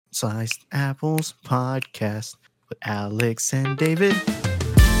Sliced Apples podcast with Alex and David.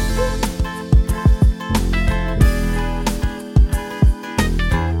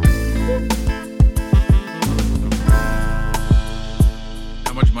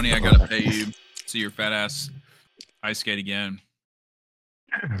 How much money I gotta pay you to see your fat ass ice skate again?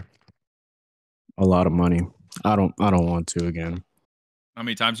 A lot of money. I don't want to again. How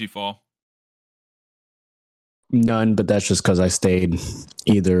many times you fall? None, but that's just because I stayed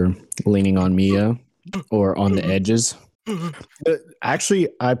either leaning on Mia or on the edges. Actually,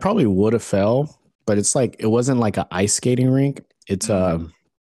 I probably would have fell, but it's like it wasn't like an ice skating rink. It's a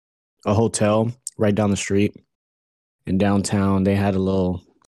hotel right down the street in downtown. They had a little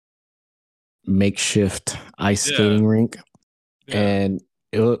makeshift ice skating rink, and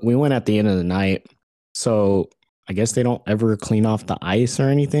we went at the end of the night. So I guess they don't ever clean off the ice or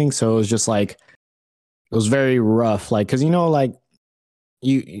anything. So it was just like, it was very rough. Like, cause like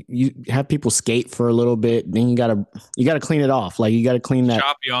you have people skate for a little bit, then you gotta clean it off. Like you gotta clean that.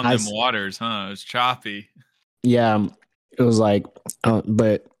 Choppy on ice. Them waters, huh? It was choppy. Yeah. It was like,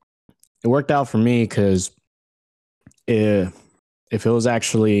 but it worked out for me because if it was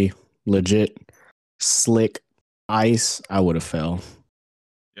actually legit slick ice, I would have fell.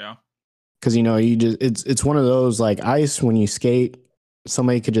 Yeah. Cause it's one of those like ice when you skate,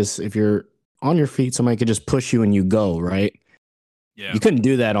 somebody could just, if you're on your feet, somebody could just push you and you go, right? Yeah. You couldn't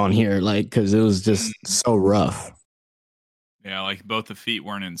do that on here, like, because it was just so rough. Yeah, like both the feet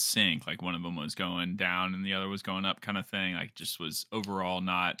weren't in sync. Like one of them was going down and the other was going up, kind of thing. Like just was overall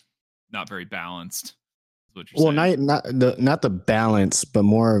not very balanced. Is what you're saying. Not the balance, but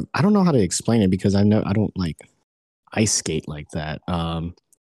more. I don't know how to explain it because I don't like ice skate like that.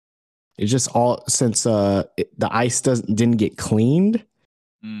 It's just all since the ice didn't get cleaned.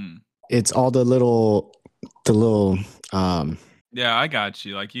 It's all the little yeah, I got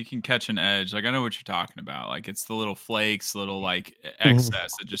you. Like you can catch an edge. Like I know what you're talking about. Like it's the little flakes, little like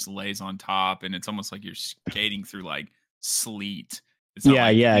excess that just lays on top, and it's almost like you're skating through like sleet. It's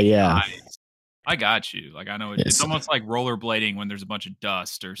not yeah. Ice. I got you. Like I know it's almost like rollerblading when there's a bunch of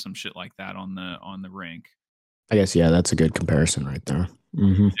dust or some shit like that on the rink. I guess that's a good comparison right there.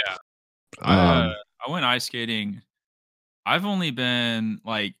 Mm-hmm. Yeah. I went ice skating. I've only been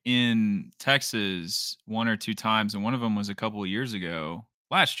like in Texas one or two times, and one of them was a couple of years ago,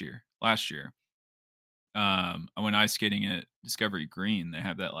 last year. I went ice skating at Discovery Green. They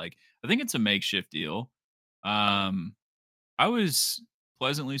have that like, I think it's a makeshift deal. I was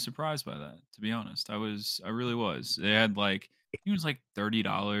pleasantly surprised by that, to be honest. I really was. They had like, it was like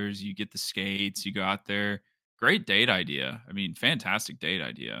 $30. You get the skates, you go out there. Great date idea. I mean, fantastic date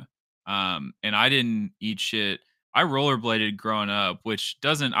idea. And I didn't eat shit. I rollerbladed growing up, which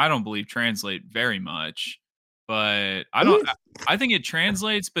I don't believe translate very much, but I think it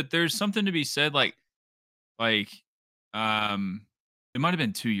translates, but there's something to be said. Like, it might've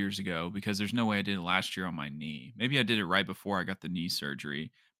been 2 years ago because there's no way I did it last year on my knee. Maybe I did it right before I got the knee surgery,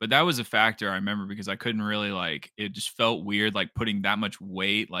 but that was a factor I remember because I couldn't really it just felt weird, like putting that much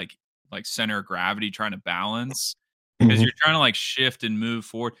weight, like center of gravity, trying to balance because you're trying to like shift and move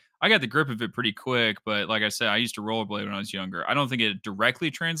forward. I got the grip of it pretty quick, but like I said, I used to rollerblade when I was younger. I don't think it directly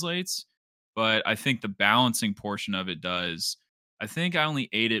translates, but I think the balancing portion of it does. I think I only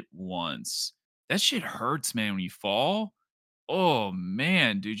ate it once. That shit hurts, man, when you fall. Oh,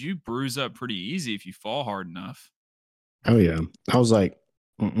 man, dude, you bruise up pretty easy if you fall hard enough. Oh, yeah. I was like,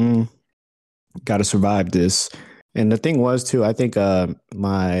 got to survive this. And the thing was, too, I think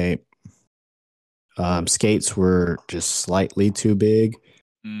my skates were just slightly too big.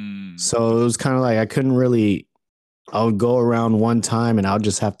 So it was kind of like I would go around one time and I'll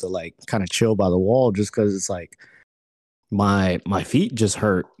just have to like kind of chill by the wall just because it's like my feet just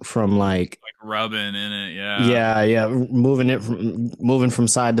hurt from like rubbing in it. Yeah. Moving from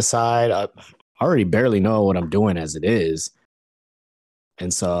side to side. I already barely know what I'm doing as it is.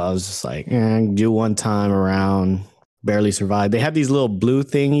 And so I was just like, do one time around, barely survive. They have these little blue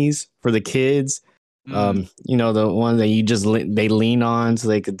thingies for the kids. The one that they lean on so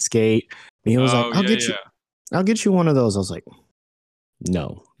they could skate. And he was like, I'll get you one of those. I was like,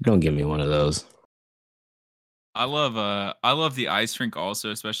 no, don't give me one of those. I love the ice rink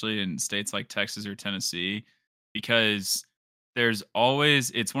also, especially in states like Texas or Tennessee, because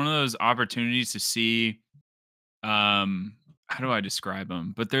it's one of those opportunities to see, how do I describe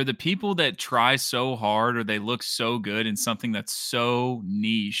them? But they're the people that try so hard or they look so good in something that's so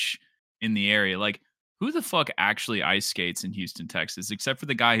niche in the area. Like, who the fuck actually ice skates in Houston, Texas, except for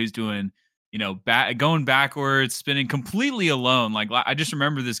the guy who's doing, going backwards, spinning completely alone. Like, I just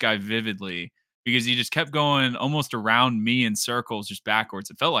remember this guy vividly. because he just kept going almost around me in circles, just backwards.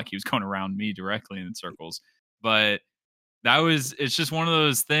 It felt like he was going around me directly in circles, but it's just one of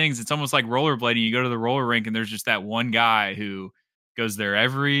those things. It's almost like rollerblading. You go to the roller rink and there's just that one guy who goes there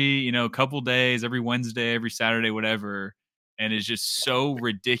every, couple days, every Wednesday, every Saturday, whatever, and is just so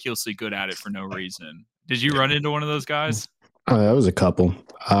ridiculously good at it for no reason. Did you run into one of those guys? That was a couple.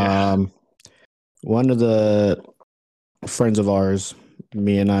 Yeah. One of the friends of ours,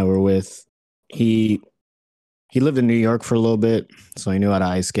 me and I were with, he lived in New York for a little bit, so he knew how to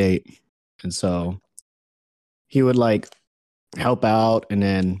ice skate. And so he would like help out, and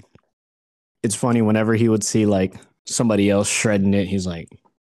then it's funny whenever he would see like somebody else shredding it,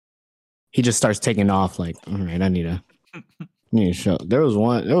 he just starts taking off like, all right, I need to show. There was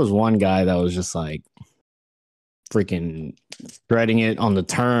one guy that was just like freaking shredding it on the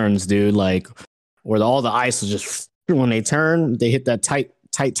turns, dude, like where all the ice was just, when they turn, they hit that tight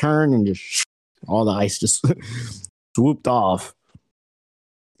turn and just all the ice just swooped off.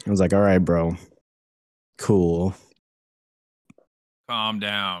 I was like, all right, bro, cool, calm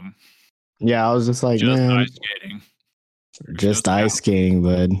down. Yeah, I was just like, just man, ice skating. Just ice skating,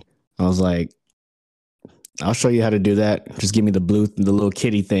 bud. I was like, I'll show you how to do that. Just give me the little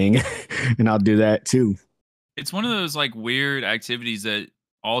kitty thing, and I'll do that too. It's one of those like weird activities that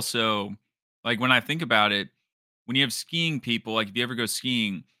also, like when I think about it, when you have skiing people, like if you ever go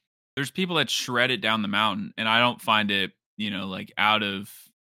skiing, there's people that shred it down the mountain, and I don't find it, like out of,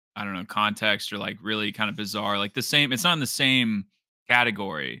 I don't know, context or like really kind of bizarre. Like it's not in the same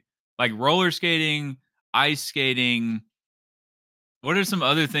category. Like roller skating, ice skating. What are some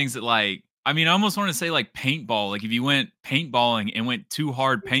other things that like, I mean, I almost want to say like paintball. Like if you went paintballing and went too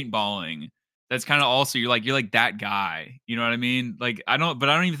hard paintballing, that's kind of also, you're like that guy. You know what I mean? Like I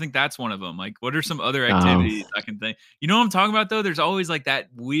don't even think that's one of them. Like what are some other activities I can think? You know what I'm talking about though? There's always like that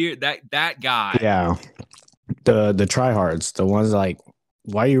weird, that guy. Yeah. The tryhards, the ones like,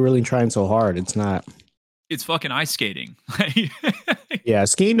 why are you really trying so hard? It's fucking ice skating. Yeah,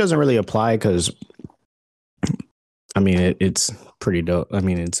 skiing doesn't really apply because, I mean, it's pretty dope. I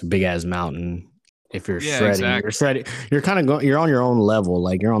mean, it's a big ass mountain. If you're shredding, exactly. you're shredding. You're kind of going. You're on your own level.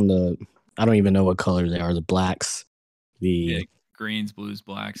 Like you're on the. I don't even know what color they are. The blacks, greens, blues,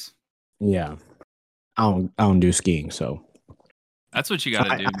 blacks. Yeah, I don't do skiing, so that's what you got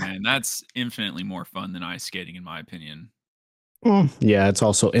to do, man. That's infinitely more fun than ice skating, in my opinion. Yeah, it's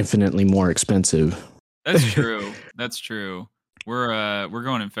also infinitely more expensive. That's true. That's true. We're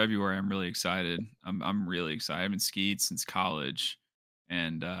going in February. I'm really excited. I'm really excited. I haven't skied since college,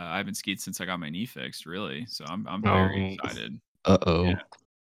 and I haven't skied since I got my knee fixed. Really, so I'm very excited. Yeah.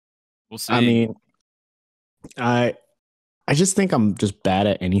 We'll see. I mean, I just think I'm just bad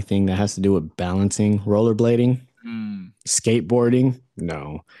at anything that has to do with balancing, rollerblading, skateboarding.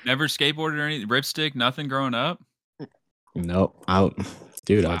 No, never skateboarded or anything. Ripstick, nothing growing up. Nope.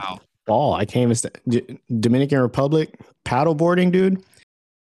 Dude. Wow. I came Dominican Republic paddleboarding, dude. As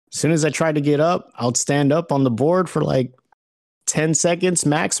soon as I tried to get up, I would stand up on the board for like 10 seconds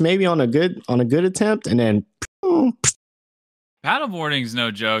max, maybe on a good attempt, and then paddleboarding's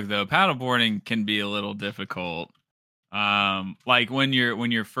no joke though. Paddleboarding can be a little difficult. Like when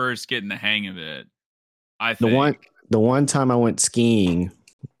you're first getting the hang of it. I think the one time I went skiing,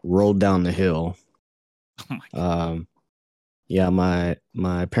 rolled down the hill. Oh my God. Yeah, my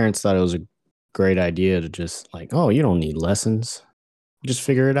parents thought it was a great idea to just like, oh, you don't need lessons, just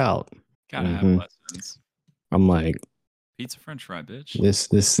figure it out. Gotta have lessons. I'm like, pizza French fry, bitch. This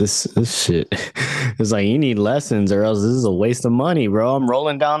shit. It's like, you need lessons or else this is a waste of money, bro. I'm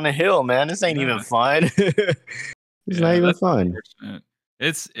rolling down the hill, man. This ain't even fun. It's not even fun.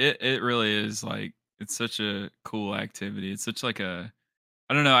 It really is like, it's such a cool activity. It's such like I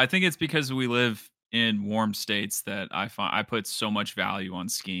don't know. I think it's because we live in warm states that I put so much value on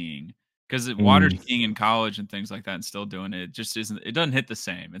skiing, because water skiing in college and things like that and still doing it just isn't, it doesn't hit the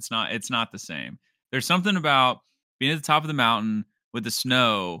same. It's not the same. There's something about being at the top of the mountain with the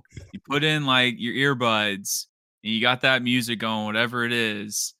snow, you put in like your earbuds and you got that music going, whatever it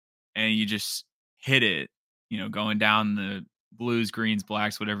is, and you just hit it, going down the blues, greens,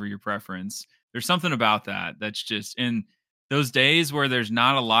 blacks, whatever your preference. There's something about that that's just in those days where there's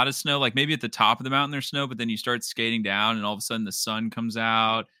not a lot of snow, like maybe at the top of the mountain there's snow, but then you start skating down and all of a sudden the sun comes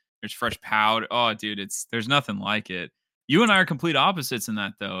out, there's fresh powder. Oh, dude, there's nothing like it. You and I are complete opposites in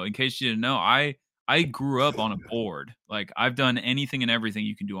that, though. In case you didn't know, I grew up on a board. Like I've done anything and everything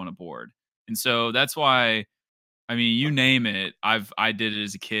you can do on a board. And so that's why, I mean, you name it, I did it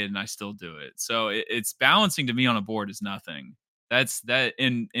as a kid and I still do it. So it's balancing to me on a board is nothing. That's that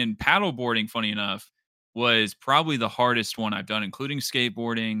in paddleboarding, funny enough, was probably the hardest one I've done, including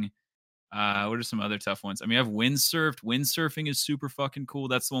skateboarding. What are some other tough ones? I mean, I've windsurfed. Windsurfing is super fucking cool.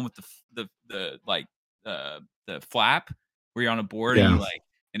 That's the one with the like the flap where you're on a board and Yeah. you like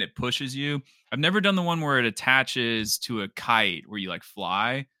and it pushes you. I've never done the one where it attaches to a kite where you like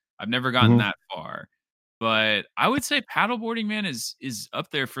fly. I've never gotten Mhm. that far. But I would say paddleboarding, man, is up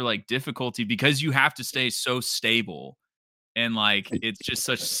there for like difficulty because you have to stay so stable and like it's just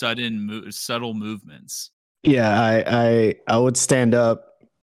such subtle movements. Yeah, I would stand up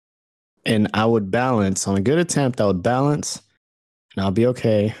and I would balance on a good attempt. I would balance and I'll be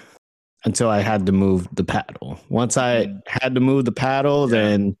okay until I had to move the paddle. Once I Mhm. had to move the paddle, Yeah.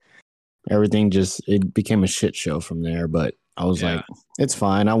 then everything just it became a shit show from there. But I was Yeah. like, it's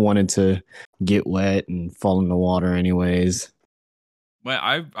fine. I wanted to get wet and fall in the water anyways. Well,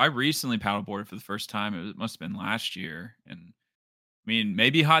 I recently paddleboarded for the first time. It must have been last year, and I mean,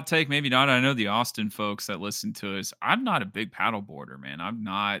 maybe hot take, maybe not. I know the Austin folks that listen to us. I'm not a big paddleboarder, man. I'm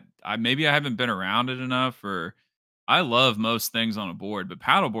not. I maybe I haven't been around it enough, or I love most things on a board, but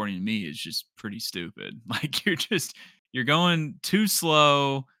paddleboarding to me is just pretty stupid. Like you're going too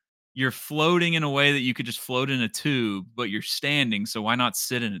slow. You're floating in a way that you could just float in a tube, but you're standing. So why not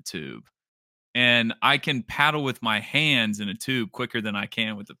sit in a tube? And I can paddle with my hands in a tube quicker than I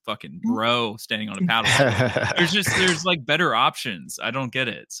can with a fucking bro standing on a paddleboard. There's like better options. I don't get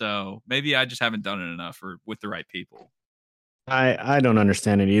it. So maybe I just haven't done it enough or with the right people. I don't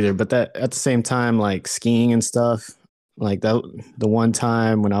understand it either. But that at the same time, like skiing and stuff, like that the one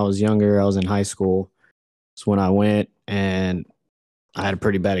time when I was younger, I was in high school. It's when I went and I had a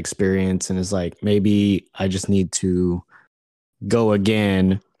pretty bad experience, and it's like maybe I just need to go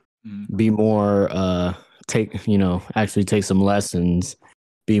again, Mhm. be more take actually take some lessons,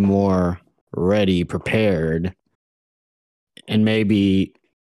 be more ready, prepared, and maybe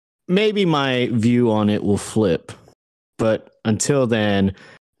my view on it will flip. But until then,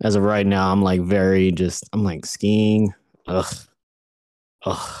 as of right now, I'm like I'm like skiing. Ugh.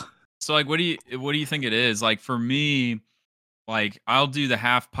 Ugh. So like what do you think it is? Like for me, like I'll do the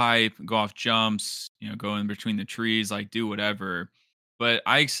half pipe, go off jumps, go in between the trees, like do whatever. But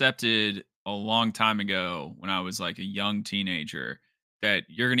I accepted a long time ago when I was like a young teenager that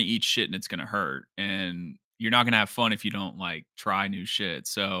you're gonna eat shit and it's gonna hurt. And you're not gonna have fun if you don't like try new shit.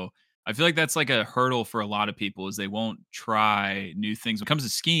 So I feel like that's like a hurdle for a lot of people is they won't try new things when it comes to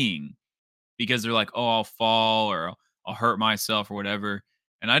skiing because they're like, "Oh, I'll fall or I'll hurt myself or whatever."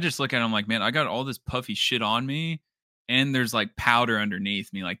 And I just look at 'em like, "Man, I got all this puffy shit on me and there's like powder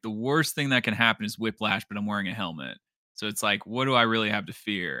underneath me. Like the worst thing that can happen is whiplash, but I'm wearing a helmet." So it's like, what do I really have to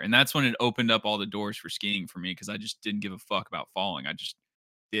fear? And that's when it opened up all the doors for skiing for me because I just didn't give a fuck about falling. I just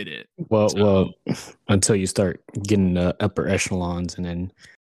did it. So Well, until you start getting the upper echelons, and then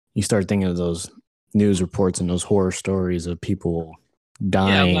you start thinking of those news reports and those horror stories of people yeah, like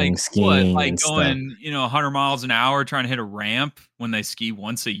dying what? skiing Like and stuff. going, 100 miles an hour trying to hit a ramp when they ski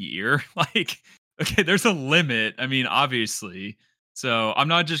once a year? Like, okay, there's a limit. I mean, obviously. So I'm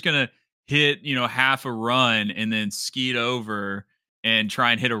not just gonna hit, half a run and then skeet over and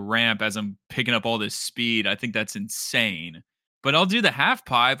try and hit a ramp as I'm picking up all this speed. I think that's insane. But I'll do the half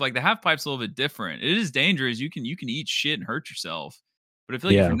pipe. Like the half pipe's a little bit different. It is dangerous. You can eat shit and hurt yourself. But I feel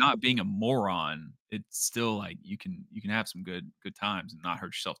like if Yeah. you're not being a moron, it's still like you can have some good times and not hurt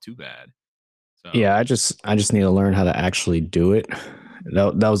yourself too bad. So Yeah, I just need to learn how to actually do it.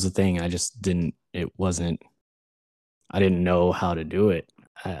 That was the thing. I didn't know how to do it.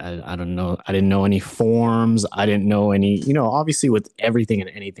 I don't know. I didn't know any forms. I didn't know any, obviously with everything and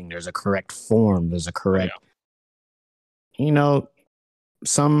anything, there's a correct form. There's a oh yeah. correct, you know,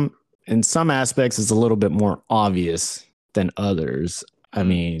 some in some aspects it's a little bit more obvious than others. I Mhm.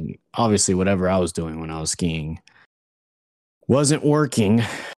 mean, obviously whatever I was doing when I was skiing wasn't working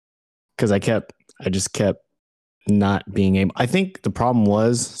because I just kept not being able. I think the problem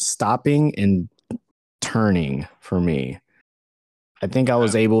was stopping and turning for me. I think I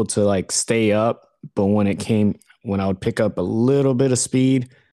was Yeah. able to like stay up, but when I would pick up a little bit of speed,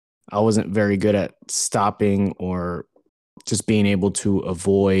 I wasn't very good at stopping or just being able to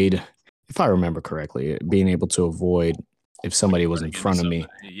avoid, if I remember correctly, being able to avoid if Like somebody was in running into front of me.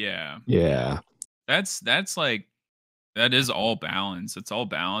 somebody. Yeah. Yeah. That's like that is all balance. It's all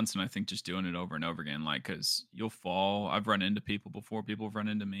balance, and I think just doing it over and over again, like, because you'll fall. I've run into people before. People have run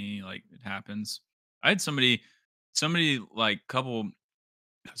into me. Like, it happens. I had somebody like couple.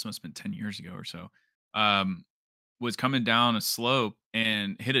 This must have been 10 years ago or so. Um, was coming down a slope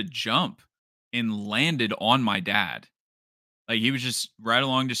and hit a jump and landed on my dad. Like he was just right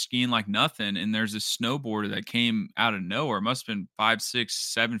along just skiing like nothing. And there's a snowboarder that came out of nowhere, must have been 5, 6,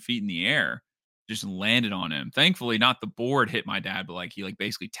 7 feet in the air, just landed on him. Thankfully, not the board hit my dad, but like he like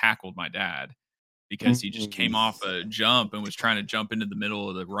basically tackled my dad because he just came off a jump and was trying to jump into the middle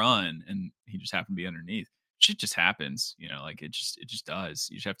of the run, and he just happened to be underneath. Shit just happens, like it just does.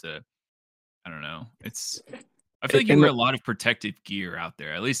 You just have to, I don't know. I feel like you And wear a lot of protective gear out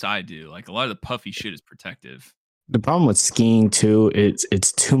there. At least I do. Like a lot of the puffy shit is protective. the problem with skiing too,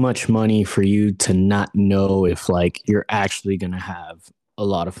 it's too much money for you to not know if like you're actually gonna have a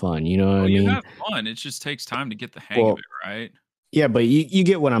lot of fun. You know what I Well, you mean? have fun. It just takes time to get the hang of Well, it, right? yeah, but you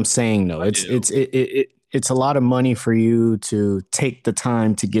get what I'm saying though. I do. It's a lot of money for you to take the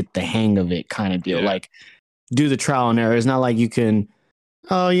time to get the hang of it, kind of deal. Yeah. Like do the trial and error. It's not like you can.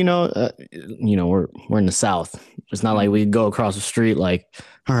 Oh, we're in the South. It's not like we go across the street. Like,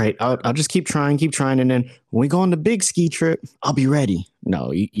 all right, I'll just keep trying, and then when we go on the big ski trip, I'll be ready.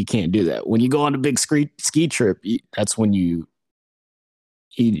 No, you can't do that. When you go on the big ski trip, that's when you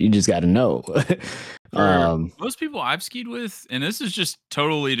just got to know. For most people I've skied with, and this is just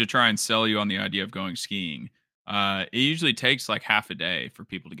totally to try and sell you on the idea of going skiing. It usually takes like half a day for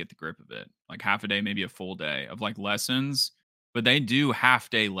people to get the grip of it. Like half a day, maybe a full day of like lessons. But they do half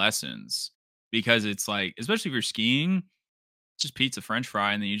day lessons because it's like, especially if you're skiing, it's just pizza, French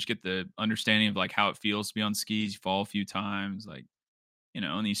fry, and then you just get the understanding of like how it feels to be on skis. You fall a few times, like and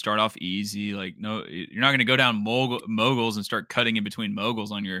then you start off easy. Like, no, you're not going to go down moguls and start cutting in between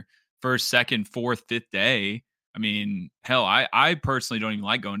moguls on your first, second, fourth, fifth day. I mean, hell, I personally don't even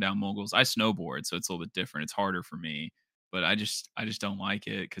like going down moguls. I snowboard, so it's a little bit different. It's harder for me, but I just don't like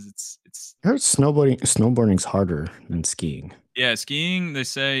it because it's. I heard snowboarding's harder than skiing. Yeah, skiing they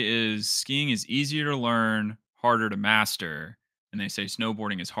say skiing is easier to learn, harder to master, and they say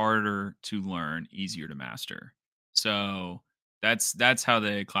snowboarding is harder to learn, easier to master. So that's how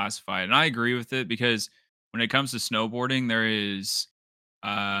they classify it. And I agree with it because when it comes to snowboarding,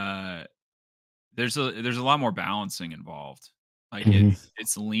 uh there's a lot more balancing involved. Like Mhm.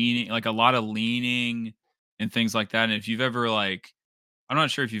 it's leaning, like a lot of leaning and things like that. And if you've ever like I'm not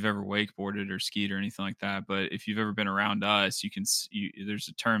sure if you've ever wakeboarded or skied or anything like that, but if you've ever been around us, there's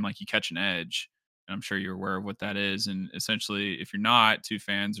a term like you catch an edge. And I'm sure you're aware of what that is. And essentially, if you're not two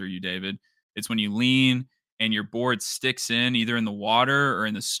fans or you, David, it's when you lean and your board sticks in either in the water or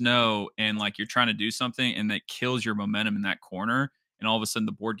in the snow, and like you're trying to do something, and that kills your momentum in that corner. And all of a sudden,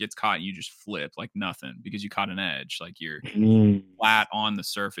 the board gets caught, and you just flip like nothing because you caught an edge. Like you're Mm. flat on the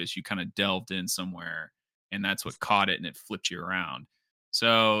surface, you kind of delved in somewhere, and that's what caught it, and it flipped you around.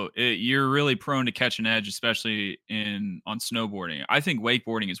 So you're really prone to catch an edge, especially on snowboarding. I think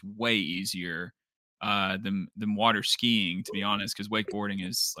wakeboarding is way easier than water skiing, to be honest, because wakeboarding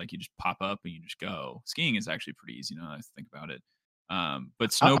is like you just pop up and you just go. Skiing is actually pretty easy now that I think about it.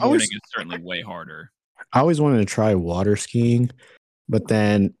 But I snowboarding always is certainly way harder. I always wanted to try water skiing, but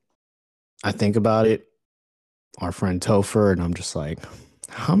then I think about it, our friend Topher, and I'm just like,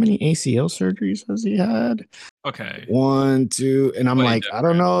 how many ACL surgeries has he had? Okay. 1, 2, and I'm Way like, different.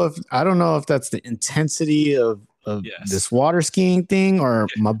 I don't know if that's the intensity of Yes. this water skiing thing, or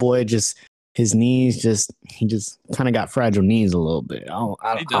Yeah. my boy his knees he just kind of got fragile knees a little bit.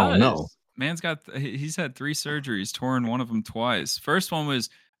 I don't know. Man's he's had 3 surgeries, torn one of them twice. First one was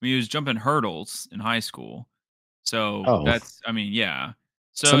when he was jumping hurdles in high school. So Oh, that's, I mean, yeah.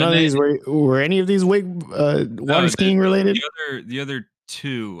 so none of these were any of these water skiing related? The other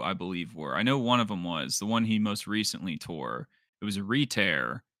 2, I believe, were. I know one of them was the one he most recently tore. It was a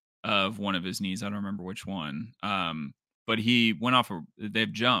re-tear of one of his knees. I don't remember which one. But he went off. They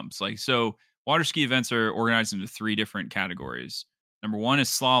have jumps. Like so, water ski events are organized into 3 different categories. Number 1 is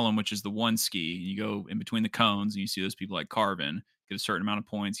slalom, which is the one ski. You go in between the cones, and you see those people like carving, get a certain amount of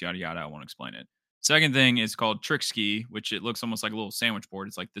points. Yada yada. I won't explain it. Second thing is called trick ski, which it looks almost like a little sandwich board.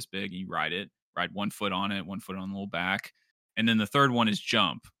 It's like this big, and you ride 1 foot on it, 1 foot on the little back. And then the third one is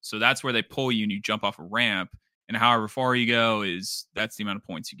jump. So that's where they pull you and you jump off a ramp. And however far you go that's the amount of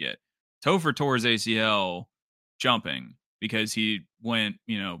points you get. Topher tore his ACL jumping because he went,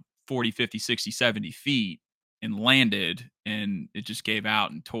 40, 50, 60, 70 feet and landed, and it just gave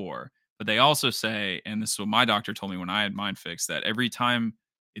out and tore. But they also say, and this is what my doctor told me when I had mine fixed, that every time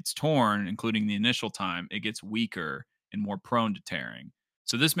it's torn, including the initial time, it gets weaker and more prone to tearing.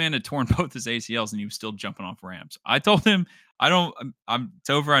 So this man had torn both his ACLs and he was still jumping off ramps. I told him, I'm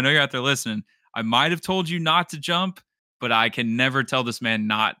Topher, I know you're out there listening. I might have told you not to jump, but I can never tell this man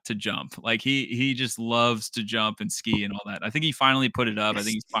not to jump. Like he just loves to jump and ski and all that. I think he finally put it up. I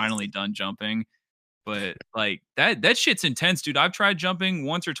think he's finally done jumping. But like that shit's intense, dude. I've tried jumping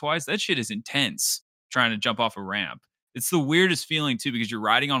once or twice. That shit is intense trying to jump off a ramp. It's the weirdest feeling too, because you're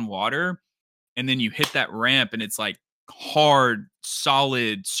riding on water and then you hit that ramp and it's like hard,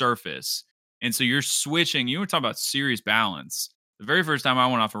 solid surface. And so you're switching. You were talking about serious balance. The very first time I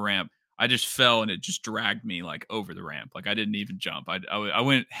went off a ramp, I just fell and it just dragged me like over the ramp. Like I didn't even jump. I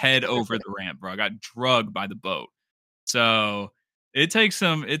went head over the ramp, bro. I got drugged by the boat. So it takes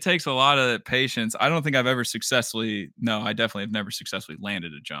a lot of patience. I don't think I've ever I definitely have never successfully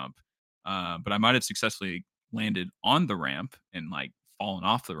landed a jump. But I might have successfully landed on the ramp and like fallen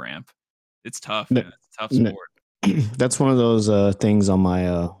off the ramp. It's tough, man. It's a tough sport. That's one of those things on my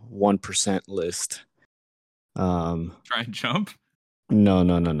 1% list. Try and jump?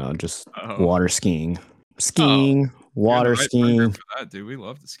 No. Just water skiing. Water skiing. For that, dude. We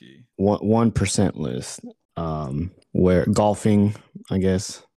love to ski. 1% list. Where golfing, I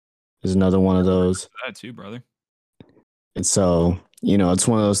guess, is another one of those. That too, brother. And so, it's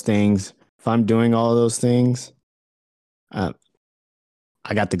one of those things. If I'm doing all of those things, I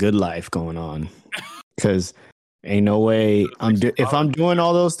got the good life going on. Because ain't no way if I'm doing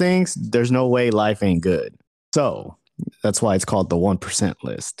all those things, there's no way life ain't good. So that's why it's called the 1%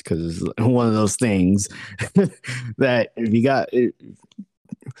 list, because it's one of those things that if you got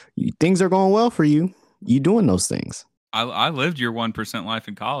things are going well for you, you doing those things. I lived your 1% life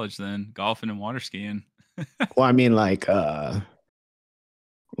in college then, golfing and water skiing. Well, I mean, like, well,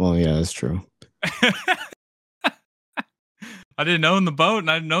 yeah, that's true. I didn't own the boat and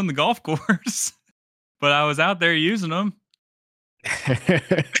I didn't own the golf course, but I was out there using them.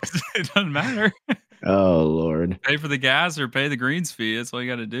 It doesn't matter. Oh Lord! Pay for the gas or pay the greens fee. That's all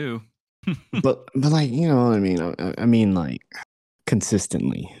you got to do. but like, you know what I mean? I mean, like,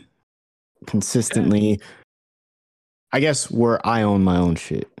 consistently. Yeah. I guess where I own my own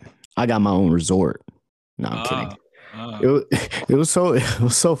shit. I got my own resort. No, I'm kidding. It was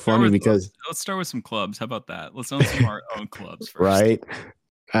so funny because let's start with some clubs. How about that? Let's own some of our own clubs first. Right.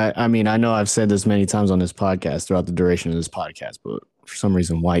 I mean, I know I've said this many times on this podcast throughout the duration of this podcast, but for some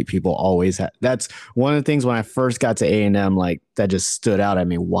reason, white people always have. That's one of the things when I first got to A&M, like that just stood out at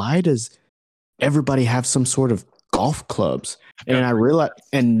me. Why does everybody have some sort of golf clubs? And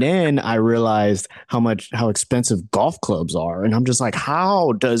then I realized how expensive golf clubs are. And I'm just like,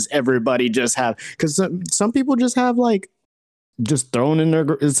 how does everybody just have, because some people just have like just thrown in their,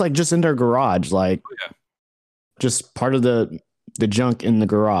 it's like just in their garage, like just part of the junk in the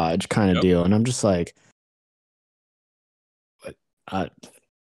garage kind of deal. And I'm just like,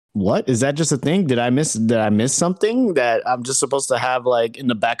 what is that just a thing? Did I miss something that I'm just supposed to have like in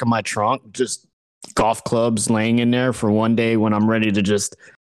the back of my trunk, just golf clubs laying in there for one day when I'm ready to just,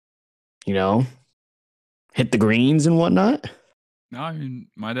 hit the greens and whatnot? No, I mean,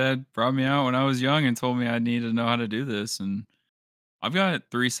 my dad brought me out when I was young and told me I needed to know how to do this. And I've got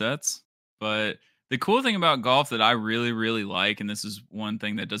 3 sets. But the cool thing about golf that I really, really like, and this is one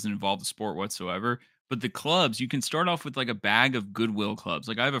thing that doesn't involve the sport whatsoever, but the clubs, you can start off with like a bag of Goodwill clubs.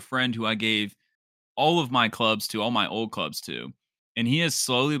 Like I have a friend who I gave all of my clubs to, all my old clubs to. And he has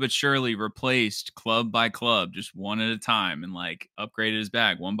slowly but surely replaced club by club, just one at a time, and like upgraded his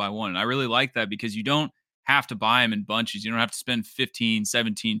bag one by one. And I really like that because you don't have to buy them in bunches. You don't have to spend 15,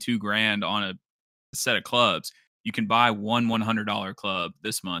 17, $2,000 on a set of clubs. You can buy one $100 club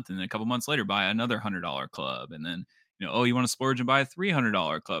this month, and then a couple months later, buy another $100 club. And then, you want to splurge and buy a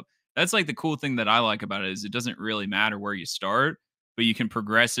 $300 club. That's like the cool thing that I like about it is it doesn't really matter where you start, but you can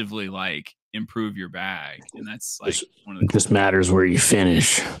progressively like improve your bag. And that's like one of the just matters where you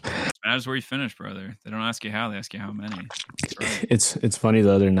finish. It matters where you finish, brother. They don't ask you how, they ask you how many. That's right. It's funny,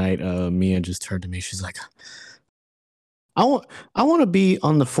 the other night, Mia just turned to me. She's like, I want to be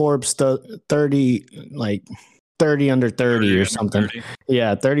on the Forbes 30, like 30 under 30 or something. 30.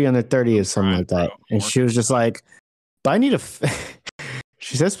 Yeah, 30 under 30 is something like that. And she was just like, but I need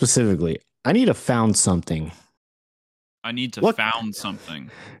she said specifically, I need to found something. I need to found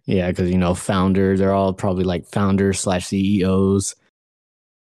something. Yeah, because founder, they're all probably like founders/CEOs.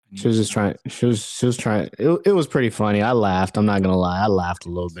 She was just trying. She was trying. It was pretty funny. I laughed. I'm not gonna lie. I laughed a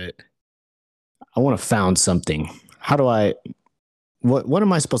little bit. I want to found something. How do I? What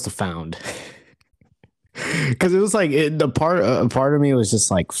am I supposed to found? Because it was like a part of me was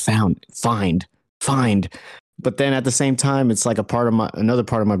just like find. But then at the same time, it's like another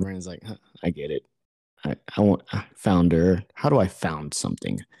part of my brain is like, I get it. I want founder. How do I found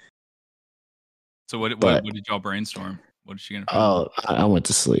something? So what did y'all brainstorm? What is she gonna found? I went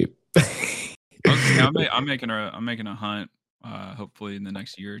to sleep. I'm making a hunt. Hopefully in the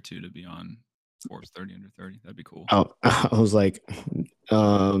next year or two to be on Forbes 30 under 30. That'd be cool. Oh, I was like,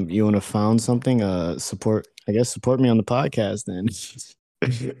 you want to found something? Support me on the podcast then.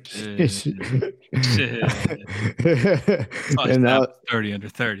 And now 30 under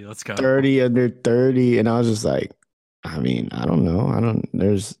 30. Let's go. 30 under 30, and I was just like, I mean, I don't know.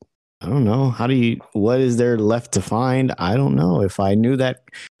 I don't know. What is there left to find? I don't know. If I knew the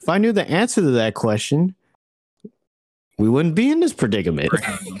answer to that question, we wouldn't be in this predicament.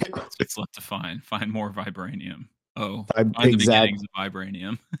 That's what's left to find. Find more vibranium. Oh, find the Exact beginnings of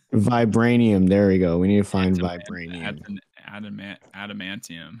vibranium. vibranium. There we go. We need to find vibranium.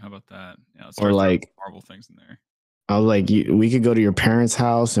 Adamantium. How about that? Yeah, let's Or start like, throwing Marvel things in there. I was like, we could go to your parents'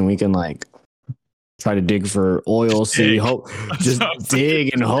 house and we can like try to dig for oil. See, hope, just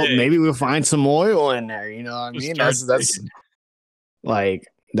dig and hope maybe we'll find some oil in there. You know what I mean? That's like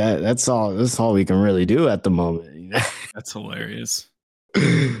that's all. That's all we can really do at the moment. You know? That's hilarious.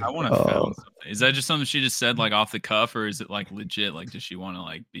 I want to found something. Is that just something she just said like off the cuff, or is it like legit? Like, does she want to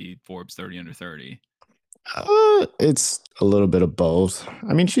like be Forbes 30 under 30? It's a little bit of both.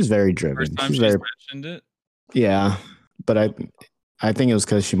 I mean, she's very driven. First time she's she's very mentioned it. Yeah, but I think it was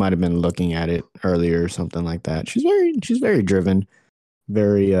because she might have been looking at it earlier or something like that. She's very driven,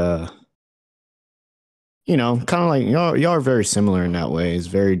 very you know, kind of like y'all are very similar in that way. Is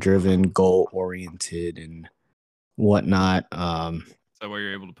very driven, goal oriented, and whatnot. Is that why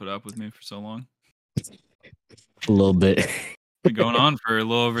you're able to put up with me for so long? A little bit. Been going on for a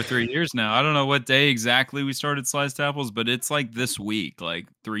little over 3 years now. I don't know what day exactly we started Sliced Apples, but it's like this week, like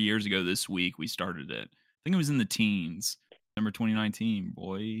 3 years ago this week we started it. I think it was in the teens, December 2019,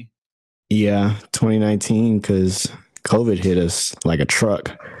 boy. Yeah, 2019, because COVID hit us like a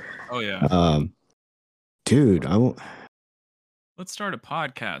truck. Oh yeah. Dude, Let's start a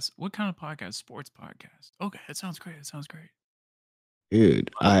podcast. What kind of podcast? Sports podcast. Okay, that sounds great. Dude,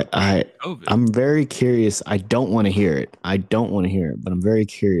 I'm very curious. I don't want to hear it. But I'm very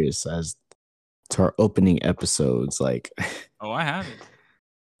curious as to our opening episodes. Like, oh, I have it.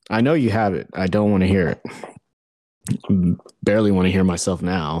 I know you have it. I don't want to hear it. Barely want to hear myself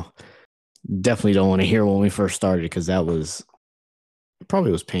now. Definitely don't want to hear when we first started because that was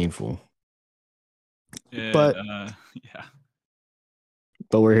probably painful. Yeah, but yeah.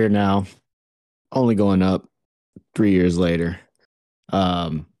 But we're here now, only going up 3 years later.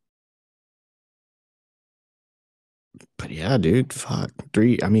 But yeah, dude, fuck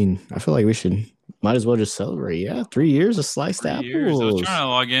 3. I mean, I feel like we might as well just celebrate. Yeah, 3 years of Sliced Apples. I was trying to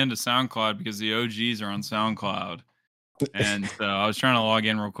log into SoundCloud because the OGs are on SoundCloud, and so I was trying to log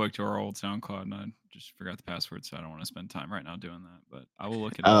in real quick to our old SoundCloud, and I just forgot the password, so I don't want to spend time right now doing that. But I will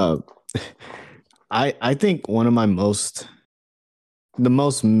look it up. I think one of the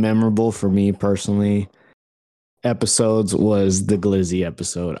most memorable for me personally episodes was the Glizzy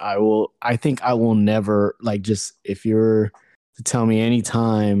episode. I think I will never, like, just if you're to tell me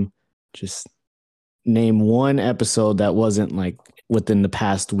anytime, just name one episode that wasn't like within the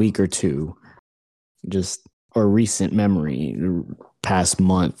past week or two, just or recent memory, past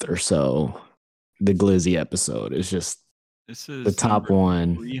month or so. The Glizzy episode is just the top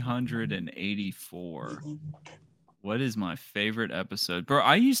one. 384. What is my favorite episode? Bro,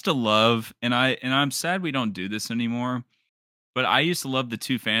 I used to love, and I'm sad we don't do this anymore, but I used to love the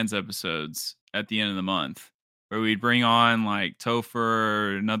Two Fans episodes at the end of the month where we'd bring on like Topher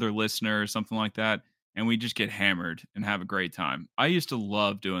or another listener or something like that, and we just get hammered and have a great time. I used to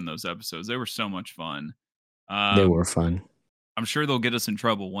love doing those episodes. They were so much fun. They were fun. I'm sure they'll get us in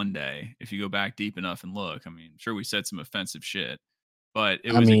trouble one day if you go back deep enough and look. I mean, sure we said some offensive shit, but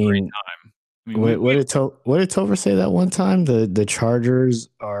it was a great time. I mean, what did Topher say that one time? The Chargers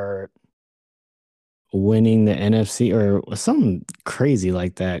are winning the NFC or something crazy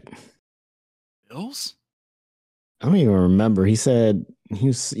like that. Bills? I don't even remember. He said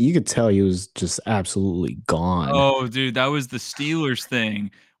you could tell he was just absolutely gone. Oh, dude, that was the Steelers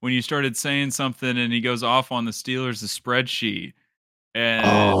thing when you started saying something and he goes off on the Steelers, the spreadsheet. And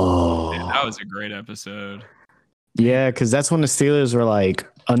man, that was a great episode. Yeah, because that's when the Steelers were like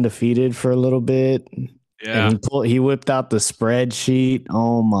undefeated for a little bit. Yeah. And he whipped out the spreadsheet.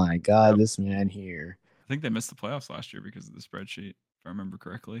 Oh my God, this man here. I think they missed the playoffs last year because of the spreadsheet, if I remember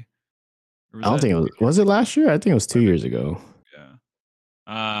correctly. I don't think it was it last year? I think it was 2 years ago.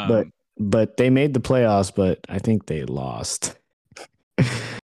 Yeah. But they made the playoffs, but I think they lost.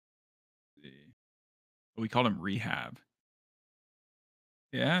 We called him Rehab.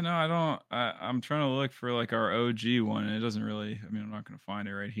 Yeah, no, I don't. I'm trying to look for like our OG one, and it doesn't really. I mean, I'm not going to find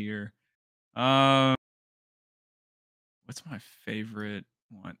it right here. What's my favorite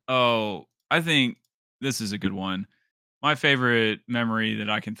one? Oh, I think this is a good one. My favorite memory that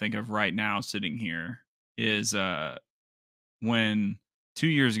I can think of right now, sitting here, is when 2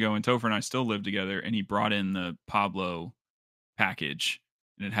 years ago, when Topher and I still lived together, and he brought in the Pablo package,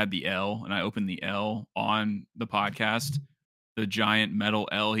 and it had the L, and I opened the L on the podcast. The giant metal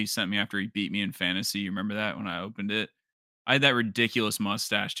L he sent me after he beat me in fantasy. You remember that when I opened it? I had that ridiculous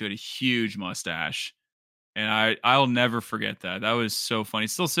mustache too. I had a huge mustache. And I'll never forget that. That was so funny.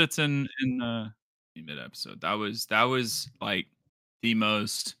 It still sits in mid episode. That was like the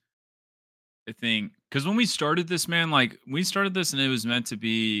most, I think, because when we started this, man, like we started this and it was meant to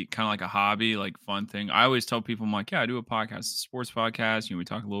be kind of like a hobby, like fun thing. I always tell people, I'm like, yeah, I do a podcast, a sports podcast. We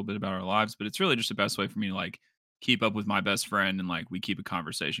talk a little bit about our lives, but it's really just the best way for me to like keep up with my best friend and like we keep a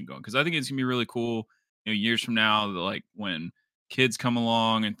conversation going. Because I think it's gonna be really cool, years from now, like when kids come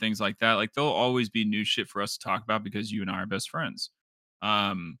along and things like that, like there'll always be new shit for us to talk about because you and I are best friends.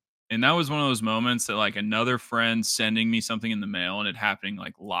 And that was one of those moments that like another friend sending me something in the mail and it happening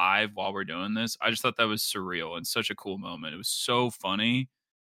like live while we're doing this. I just thought that was surreal and such a cool moment. It was so funny.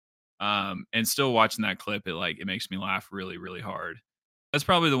 And still watching that clip, it makes me laugh really, really hard. That's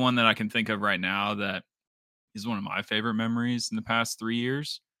probably the one that I can think of right now that is one of my favorite memories in the past 3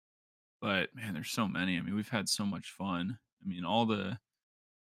 years. But man, there's so many. I mean, we've had so much fun. I mean,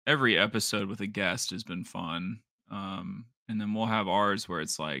 every episode with a guest has been fun. And then we'll have ours where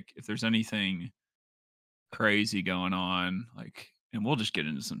it's like, if there's anything crazy going on, like, and we'll just get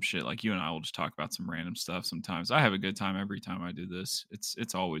into some shit. Like you and I will just talk about some random stuff sometimes. I have a good time every time I do this.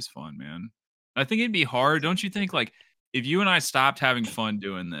 It's always fun, man. I think it'd be hard, don't you think? Like, if you and I stopped having fun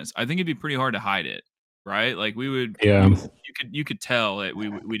doing this, I think it'd be pretty hard to hide it, right? Like we would, Yeah. you could tell that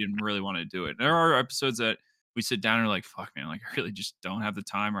we didn't really want to do it. There are episodes that we sit down and are like, fuck, man, like I really just don't have the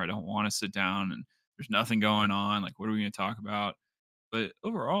time, or I don't want to sit down, and there's nothing going on. Like, what are we going to talk about? But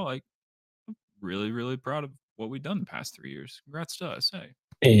overall, like, I'm really, really proud of what we've done the past 3 years. Congrats to us. Hey.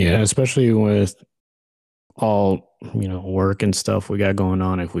 Yeah, especially with all, work and stuff we got going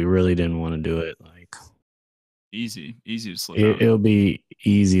on. If we really didn't want to do it, like easy to slip out. It'll be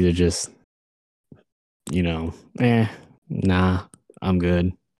easy to just, nah, I'm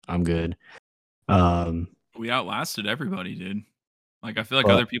good. We outlasted everybody, dude. Like, I feel like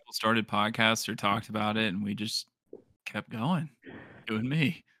other people started podcasts or talked about it, and we just kept going. You and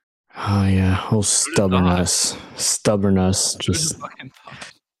me. Oh yeah, whole stubbornness, just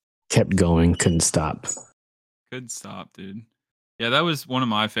kept going, couldn't stop. Couldn't stop, dude. Yeah, that was one of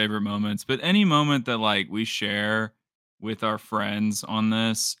my favorite moments. But any moment that like we share with our friends on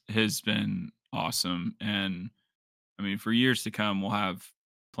this has been awesome. And I mean, for years to come, we'll have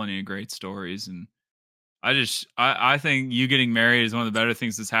plenty of great stories. And I think you getting married is one of the better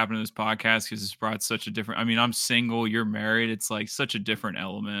things that's happened to this podcast because it's brought such a different. I mean, I'm single, you're married. It's like such a different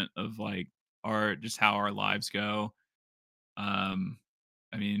element of like just how our lives go. I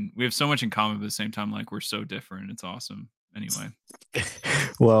mean, we have so much in common, but at the same time, like we're so different. It's awesome. Anyway,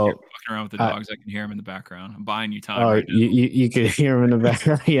 well, you're walking around with the dogs. I can hear them in the background. I'm buying you time. Oh, right now. you could hear him in the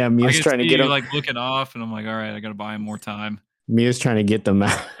background. Yeah, Mia's trying to get him. Like looking off, and I'm like, all right, I got to buy him more time. Mia's trying to get them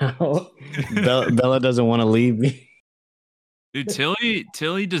out. Bella doesn't want to leave me. Dude,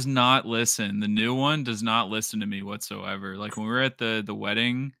 Tilly does not listen. The new one does not listen to me whatsoever. Like when we were at the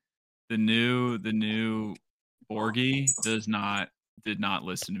wedding, the new Borgie did not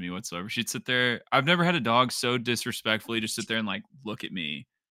listen to me whatsoever. She'd sit there. I've never had a dog so disrespectfully just sit there and like look at me.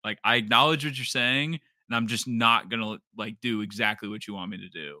 Like I acknowledge what you're saying, and I'm just not gonna like do exactly what you want me to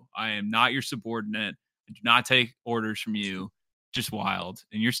do. I am not your subordinate. I do not take orders from you. Just wild,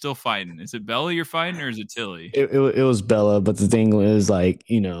 and you're still fighting. Is it Bella you're fighting, or is it Tilly? It was Bella, but the thing was like,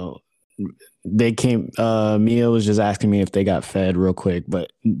 they came. Mia was just asking me if they got fed real quick,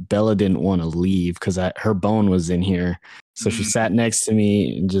 but Bella didn't want to leave because her bone was in here. So she sat next to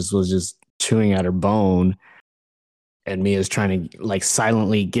me and was just chewing at her bone. And Mia's trying to like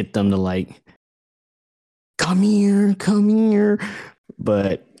silently get them to like, come here.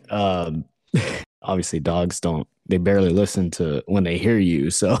 But obviously dogs they barely listen to when they hear you.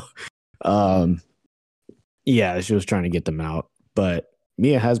 So yeah, she was trying to get them out. But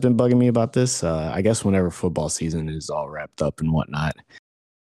Mia has been bugging me about this. I guess whenever football season is all wrapped up and whatnot,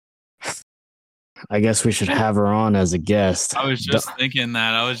 I guess we should have her on as a guest. I was just thinking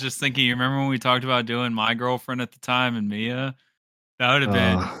that. You remember when we talked about doing My Girlfriend at the time and Mia? That would have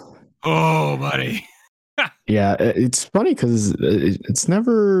been, oh, buddy. Yeah, it's funny because it's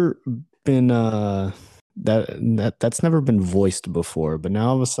never been that's never been voiced before. But now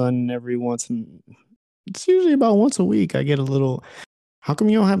all of a sudden, it's usually about once a week, I get a little, how come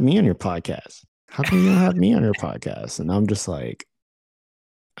you don't have me on your podcast? How come you don't have me on your podcast? And I'm just like,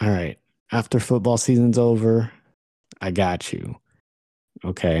 all right, after football season's over, I got you.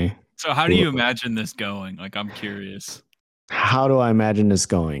 Okay. So how do you imagine this going? Like, I'm curious. How do I imagine this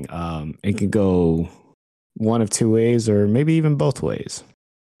going? It could go one of two ways or maybe even both ways.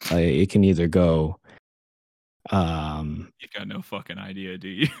 It can either go, You got no fucking idea, do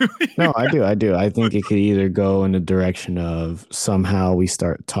you? No, I do. I think it could either go in the direction of somehow we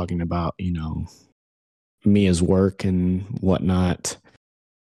start talking about, Mia's work and whatnot,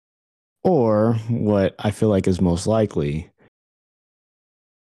 or what I feel like is most likely,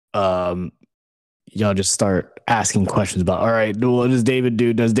 y'all just start asking questions about, all right, what does David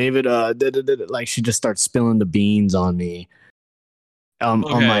do? Does David like she just starts spilling the beans on me, on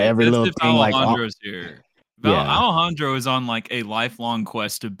my every that's little if thing, like Alejandro's here. yeah. Alejandro is on like a lifelong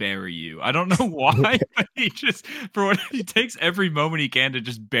quest to bury you. I don't know why, but he takes every moment he can to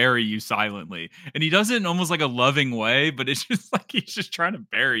just bury you silently. And he does it in almost like a loving way, but it's just like he's just trying to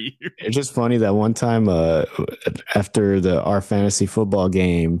bury you. It's just funny that one time after our fantasy football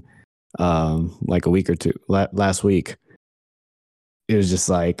game, like a week or two last week, it was just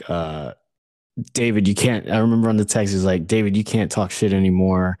like, David, you can't. I remember on the text, it's like, David, you can't talk shit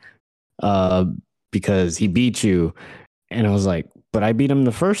anymore, because he beat you. And I was like, but I beat him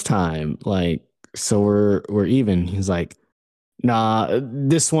the first time, like, so we're even. He's like, nah,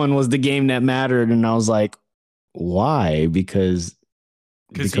 this one was the game that mattered. And I was like, why? Because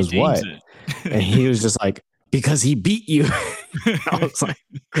what? And he was just like, because he beat you. I was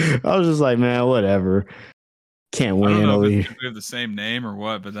just like, man, whatever. Can't win. I don't know over if here. we have the same name or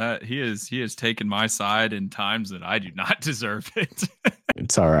what, but that he has taken my side in times that I do not deserve it.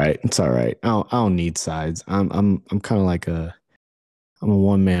 It's all right. I don't need sides. I'm kind of like I'm a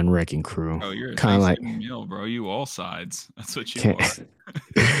one man wrecking crew. Oh, you're kind of like meal, bro. You all sides. That's what you Can't- are.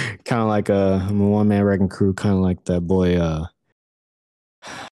 kind of like I'm a one man wrecking crew. Kind of like that boy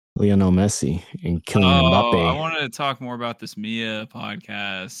Lionel Messi and Kylian Mbappe. I wanted to talk more about this Mia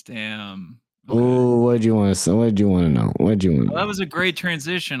podcast. Damn. Okay. Oh, what did you want to say? What did you want to know? That was a great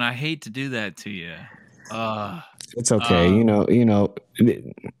transition. I hate to do that to you. It's okay. The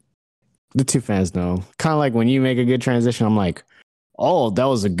two fans know. Kind of like when you make a good transition, I'm like, oh, that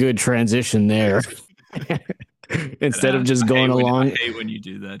was a good transition there. Instead of just going along. I hate when you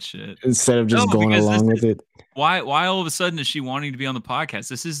do that shit. Instead of just going along with it. Why all of a sudden is she wanting to be on the podcast?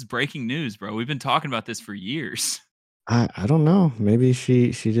 This is breaking news, bro. We've been talking about this for years. I don't know. Maybe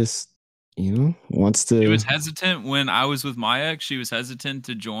she just wants to. She was hesitant when I was with my ex. She was hesitant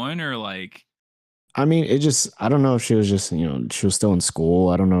to join, or like. I mean, I don't know if she was just, she was still in school.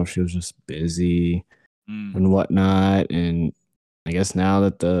 I don't know if she was just busy and whatnot. And I guess now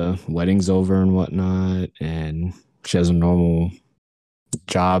that the wedding's over and whatnot, and she has a normal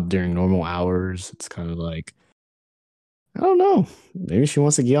job during normal hours, it's kind of like, I don't know. Maybe she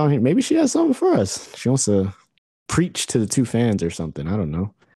wants to get on here. Maybe she has something for us. She wants to preach to the two fans or something. I don't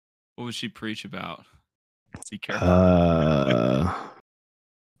know. What would she preach about? Be careful.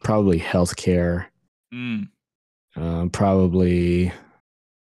 Probably healthcare. Probably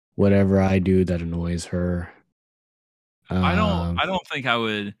whatever I do that annoys her. I don't think I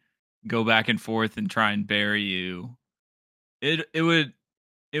would go back and forth and try and bury you. It would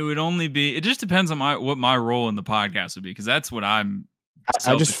only be. It just depends on what my role in the podcast would be, because that's what I'm.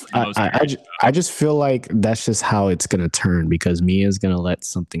 I just feel like that's just how it's gonna turn, because Mia's gonna let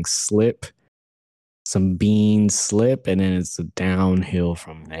something slip, some beans slip, and then it's a downhill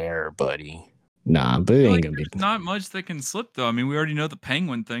from there, buddy. Nah, but it ain't gonna be. Not much that can slip though. I mean, we already know the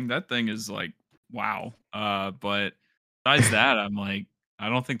penguin thing. That thing is like, wow. But besides that, I'm like, I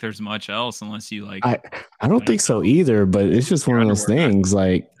don't think there's much else unless you like. I don't think so either. But it's just one of those things.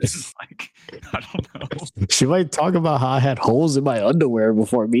 Like, I don't know. She might talk about how I had holes in my underwear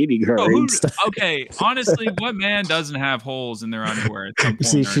before meeting her. Okay, honestly, what man doesn't have holes in their underwear at some point?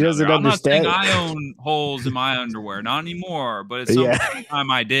 See, she doesn't understand. I'm not saying I own holes in my underwear, not anymore. But at some point in time,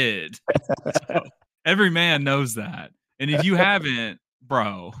 I did. So, every man knows that, and if you haven't,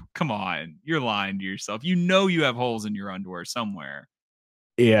 bro, come on, you're lying to yourself. You know you have holes in your underwear somewhere.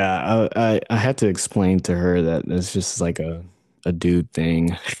 Yeah, I had to explain to her that it's just like a dude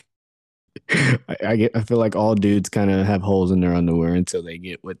thing. I feel like all dudes kind of have holes in their underwear until they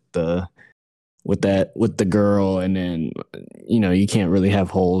get with the girl, and then you can't really have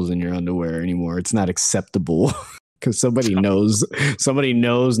holes in your underwear anymore. It's not acceptable because somebody knows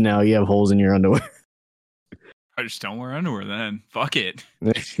now you have holes in your underwear. I just don't wear underwear then. Fuck it.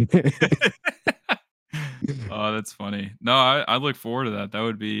 Oh, that's funny. No, I look forward to that. That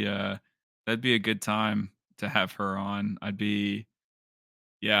would be that'd be a good time to have her on.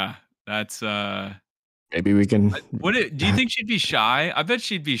 That's maybe we can. Do you think she'd be shy? I bet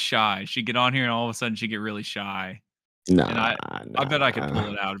she'd be shy. She'd get on here and all of a sudden she'd get really shy. No, I bet I could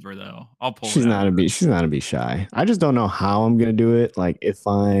pull it out of her though. I'll pull. She's not to be shy. I just don't know how I'm gonna do it. Like,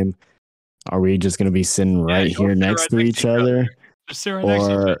 are we just gonna be sitting right here next to each other? Just sit right next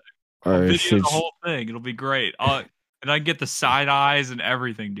to each other. I'll Or video should the whole thing. It'll be great. And I get the side eyes and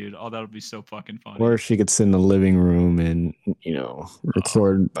everything, dude. Oh, that'll be so fucking funny. or she could sit in the living room and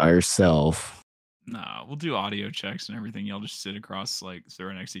record by herself. Nah, we'll do audio checks and everything. Y'all just sit across, like, sit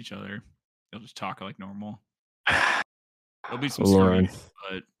right next to each other. You'll just talk like normal. There'll be some Lauren, screaming,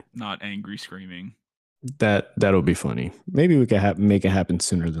 but not angry screaming. that'll be funny. Maybe we could make it happen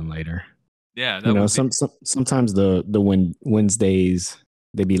sooner than later. Yeah, that would be. Sometimes the Wednesdays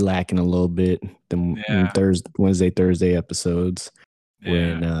they be lacking a little bit. Yeah. Thursday episodes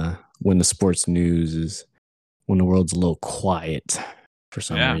Yeah. when the sports news is when the world's a little quiet for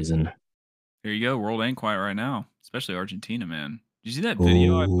some reason. Here you go. World ain't quiet right now, especially Argentina, man. Did you see that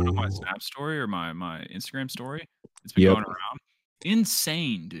video I put on my Snap story or my Instagram story? It's been going around.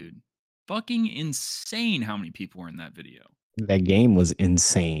 Insane, dude. Fucking insane how many people were in that video. That game was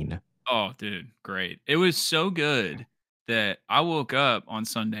insane. Oh, dude, great. It was so good that I woke up on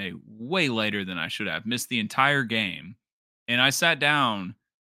Sunday way later than I should have. Missed the entire game. And I sat down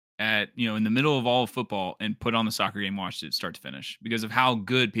at, in the middle of all of football and put on the soccer game, watched it start to finish because of how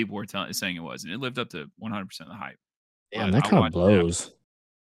good people were saying it was. And it lived up to 100% of the hype. Damn, that kind of blows.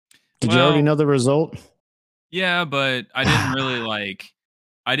 Did you already know the result? Yeah, but I didn't really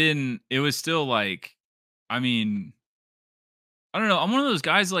it was still like, I mean, I don't know. I'm one of those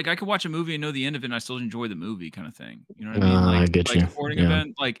guys, like, I could watch a movie and know the end of it and I still enjoy the movie kind of thing. You know what I mean? I get you. Sporting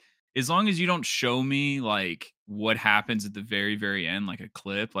event, like, as long as you don't show me, like, what happens at the very, very end, like a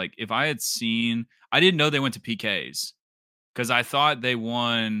clip. Like, if I had seen, I didn't know they went to PKs because I thought they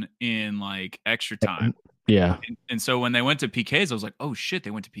won in, like, extra time. Yeah. And so when they went to PKs, I was like, oh, shit,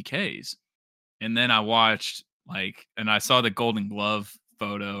 they went to PKs. And then I watched, and I saw the Golden Glove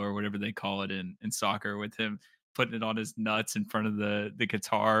photo or whatever they call it in soccer with him putting it on his nuts in front of the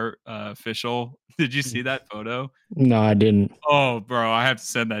Qatar official. Did you see that photo? No, I didn't. Oh, bro, I have to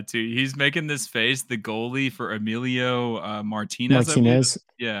send that to you. He's making this face, the goalie for Emilio Martinez.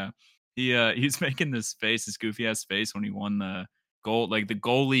 Yeah. He's making this face, this goofy ass face when he won the gold, like the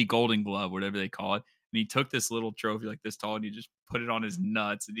goalie Golden Glove, whatever they call it. And he took this little trophy like this tall and he just put it on his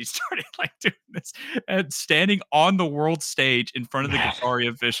nuts and he started like doing this and standing on the world stage in front of the Qatari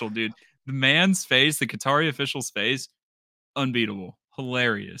official, dude. The man's face, the Qatari official's face, unbeatable,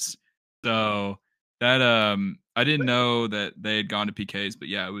 hilarious. So that I didn't know that they had gone to PKs, but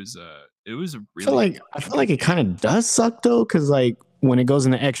yeah, it was a really. I feel like it kind of does suck though, because like when it goes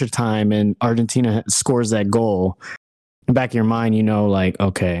into extra time and Argentina scores that goal, in the back of your mind, like,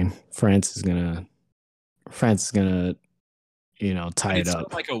 okay, France is gonna tie it up.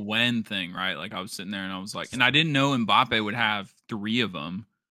 It's like a when thing, right? Like I was sitting there and I was like, and I didn't know Mbappe would have 3 of them.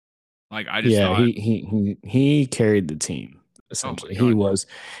 Like I just thought he carried the team essentially.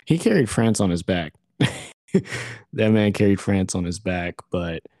 He carried France on his back. That man carried France on his back,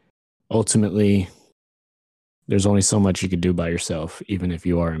 but ultimately there's only so much you could do by yourself, even if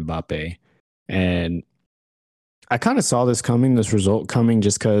you are Mbappe. And I kind of saw this result coming,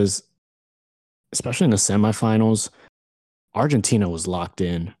 just because, especially in the semifinals, Argentina was locked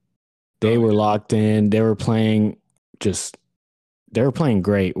in. They were locked in. They were playing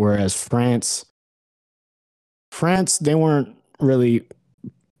great. Whereas France, they weren't really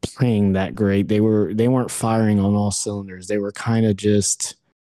playing that great. They weren't firing on all cylinders. They were kind of just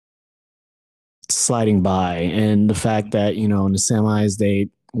sliding by. And the fact that, in the semis, they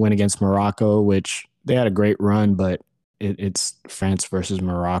went against Morocco, which they had a great run, but it's France versus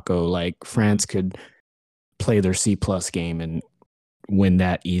Morocco. Like France could play their C+ game and win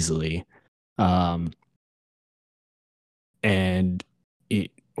that easily. And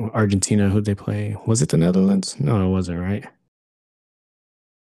Argentina, who'd they play? Was it the Netherlands? No, it wasn't, right?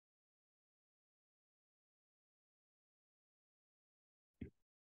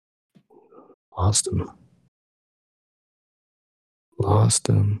 Lost them.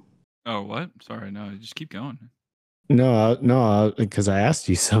 Oh, what? Sorry, no, just keep going. No, because I asked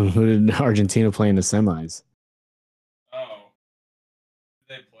you who did Argentina play in the semis? Oh.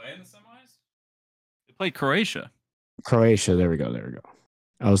 Did they play in the semis? They played Croatia. Croatia, there we go.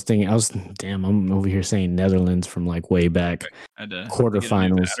 I'm over here saying Netherlands from like way back. I had to quarterfinals. Get a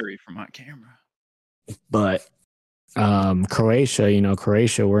new battery from my camera. But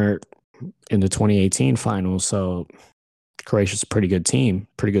Croatia were in the 2018 finals, so Croatia's a pretty good team,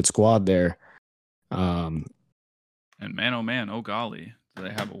 pretty good squad there. And man, oh golly, do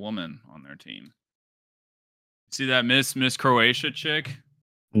they have a woman on their team? See that Miss Croatia chick?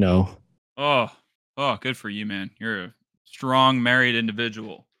 No. Oh, good for you, man. You're a strong married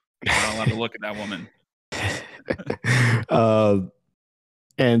individual. You're not allowed to look at that woman.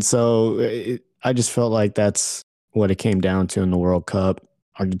 And so I just felt like that's what it came down to in the World Cup.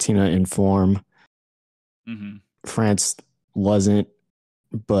 Argentina in form. Mm-hmm. France wasn't,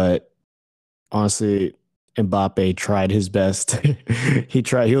 but honestly, Mbappe tried his best. He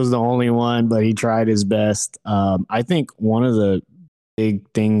tried. He was the only one, but he tried his best. I think one of the big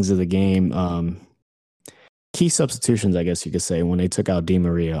things of the game, key substitutions, I guess you could say, when they took out Di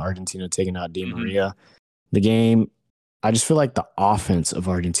Maria, Argentina taking out Di Maria, the game. I just feel like the offense of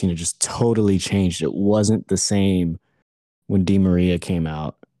Argentina just totally changed. It wasn't the same when Di Maria came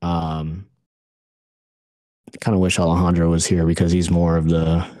out. Kind of wish Alejandro was here because he's more of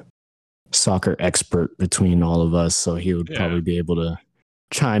the soccer expert between all of us, so he would probably be able to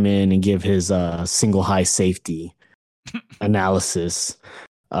chime in and give his single high safety analysis.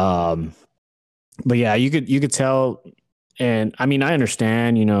 But yeah, you could tell, and I mean I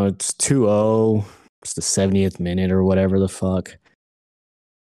understand, it's 2-0, it's the 70th minute or whatever the fuck.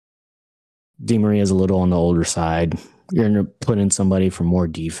 Di Maria is a little on the older side. You're going to put in somebody for more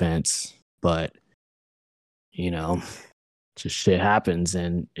defense, but just shit happens,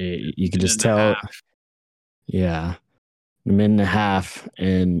 and you can just tell. Yeah, a minute and a half,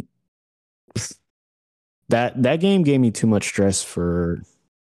 and that game gave me too much stress for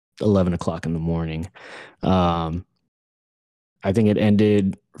 11 o'clock in the morning. I think it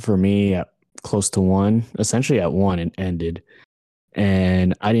ended for me at close to 1, essentially at 1 it ended,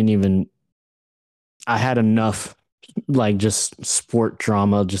 and I had enough, like, just sport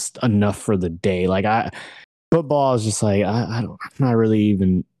drama, just enough for the day. Like, football is just like, I'm not really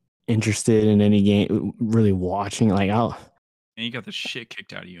even interested in any game, really watching. Like, and you got the shit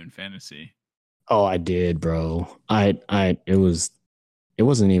kicked out of you in fantasy. Oh, I did, bro. It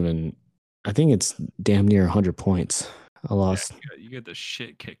wasn't even, I think it's damn near 100 points. I lost. Yeah, you got the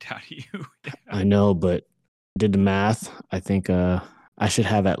shit kicked out of you. Yeah. I know, but did the math. I think I should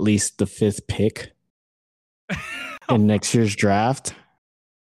have at least the 5th pick in next year's draft.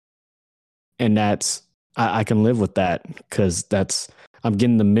 And I can live with that because I'm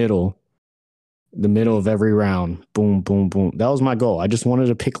getting the middle of every round. Boom, boom, boom. That was my goal. I just wanted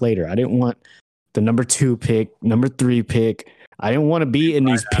to pick later. I didn't want the number 2 pick, number 3 pick. I didn't want to be in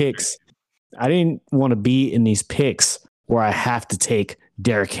these picks. I didn't want to be in these picks where I have to take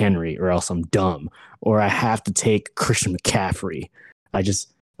Derrick Henry or else I'm dumb, or I have to take Christian McCaffrey. I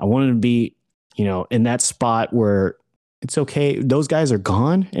wanted to be, in that spot where it's okay. Those guys are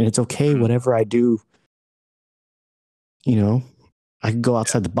gone, and it's okay. Whatever I do, I can go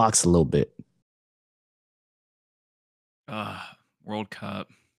outside the box a little bit. World Cup.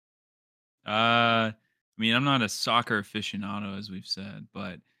 I mean, I'm not a soccer aficionado, as we've said,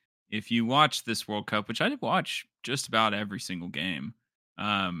 but if you watch this World Cup, which I did watch just about every single game,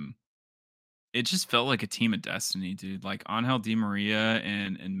 it just felt like a team of destiny, dude. Like Angel Di Maria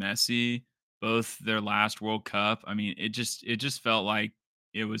and Messi, both their last World Cup. I mean, it just felt like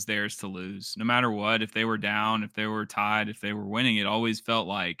it was theirs to lose. No matter what, if they were down, if they were tied, if they were winning, it always felt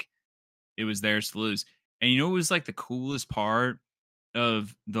like it was theirs to lose. And it was like the coolest part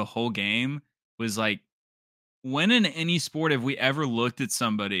of the whole game was like, when in any sport have we ever looked at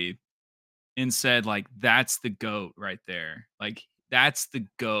somebody and said, like, that's the GOAT right there? Like, that's the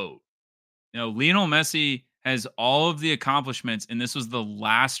GOAT. Lionel Messi has all of the accomplishments, and this was the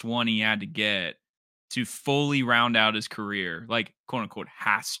last one he had to get to fully round out his career. Like, quote unquote,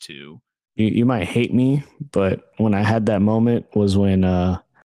 has to. You might hate me, but when I had that moment was when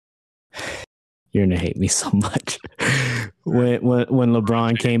you're gonna hate me so much. when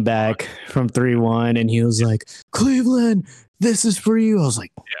LeBron came back from 3-1 and he was like, Cleveland, this is for you. I was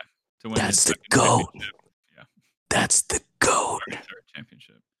like, to win that's the GOAT. Yeah. That's the GOAT.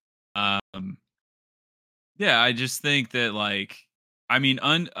 Championship. Yeah, I just think that, like, I mean,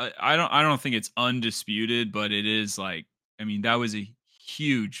 I don't think it's undisputed, but it is like, I mean, that was a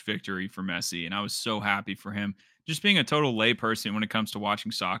huge victory for Messi, and I was so happy for him. Just being a total layperson when it comes to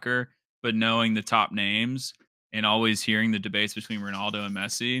watching soccer, but knowing the top names and always hearing the debates between Ronaldo and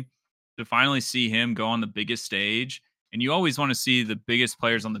Messi, to finally see him go on the biggest stage. And you always want to see the biggest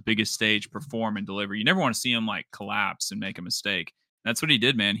players on the biggest stage perform and deliver. You never want to see him like collapse and make a mistake. That's what he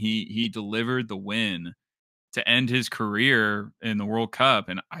did, man. He delivered the win to end his career in the World Cup.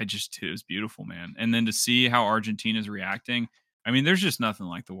 And it was beautiful, man. And then to see how Argentina's reacting. I mean, there's just nothing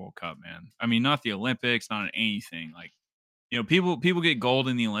like the World Cup, man. I mean, not the Olympics, not anything. Like, people get gold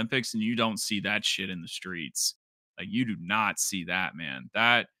in the Olympics and you don't see that shit in the streets. Like, you do not see that, man.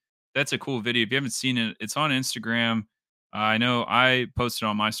 That's a cool video. If you haven't seen it, it's on Instagram. I know I posted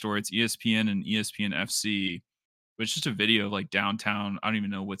on my story. It's ESPN and ESPN FC. But it's just a video of like downtown. I don't even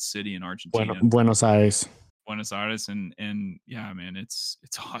know what city in Argentina. Buenos Aires. And yeah, man, it's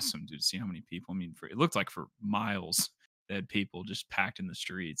awesome, dude, to see how many people. I mean, it looked like for miles They had people just packed in the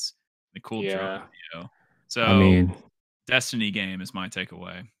streets. The cool drone Yeah. video. So I mean, Destiny game is my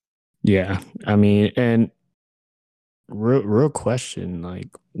takeaway. yeah. I mean, and real question, like,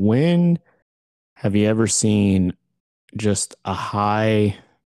 when have you ever seen just a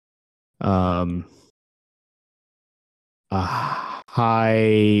um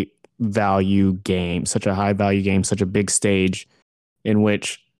high value game, such a high value game, such a big stage in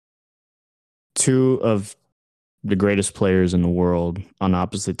which two of the greatest players in the world on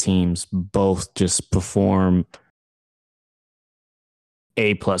opposite teams both just perform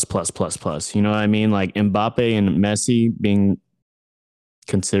A plus plus plus plus. You know what I mean? Like Mbappe and Messi being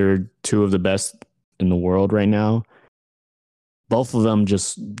considered two of the best in the world right now. Both of them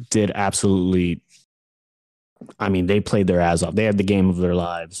just did absolutely. I mean, they played their ass off. They had the game of their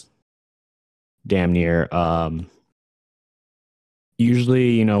lives, damn near.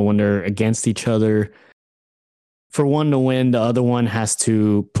 Usually, you know, when they're against each other, for one to win, the other one has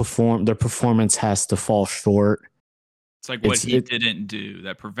to perform. Their performance has to fall short. It's like what he didn't do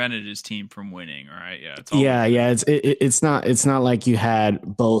that prevented his team from winning, right? Yeah, it's It's not like you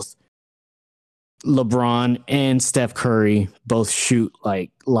had both LeBron and Steph Curry both shoot like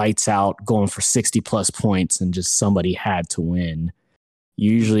lights out, going for 60 plus points, and just somebody had to win.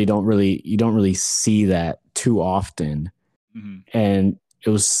 You don't really see that too often. Mm-hmm. And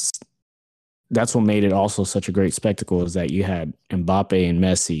that's what made it also such a great spectacle, is that you had Mbappe and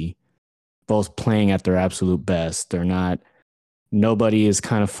Messi both playing at their absolute best. Nobody is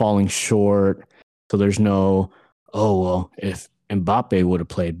kind of falling short. So there's no, oh, well, if Mbappe would have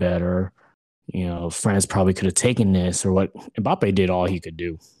played better, you know, France probably could have taken this, or what. Mbappe did all he could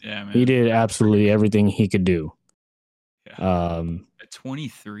do. Yeah, man. He did absolutely everything he could do. Yeah. At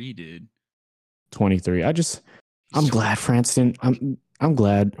 23, dude. 23. I'm glad France didn't. I'm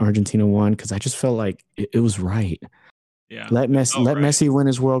glad Argentina won, because I just felt like it was right. Yeah. Let Messi win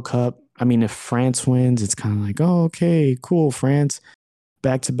his World Cup. I mean, if France wins, it's kind of like, oh, okay, cool, France,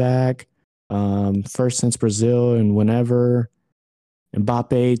 back to back, first since Brazil and whenever.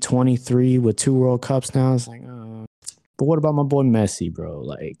 Mbappe 23 with 2 World Cups now. It's like, oh. But what about my boy Messi, bro?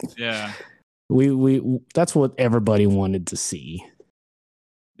 Like, yeah, we that's what everybody wanted to see.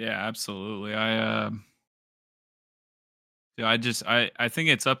 Yeah, absolutely. I think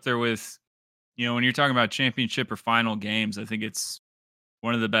it's up there with, you know, when you're talking about championship or final games, I think it's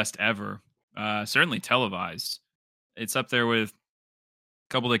one of the best ever. Certainly televised. It's up there with a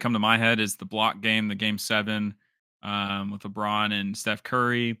couple that come to my head is the block game, the game 7, with LeBron and Steph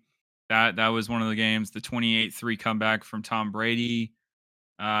Curry. That was one of the games. The 28-3 comeback from Tom Brady.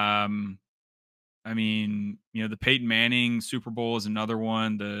 I mean, you know, the Peyton Manning Super Bowl is another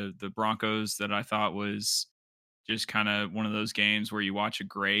one. The Broncos that I thought was just kind of one of those games where you watch a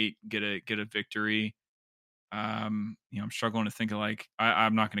great get a victory. You know, I'm struggling to think of like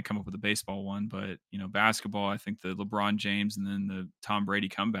I'm not going to come up with a baseball one, but you know, basketball. I think the LeBron James and then the Tom Brady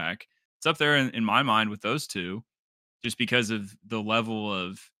comeback. It's up there in my mind with those two, just because of the level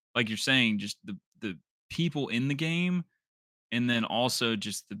of, like you're saying, just the people in the game. And then also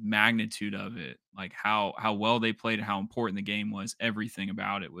just the magnitude of it, like how well they played and how important the game was. Everything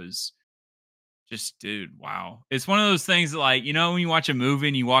about it was just, dude, wow. It's one of those things that, like, you know, when you watch a movie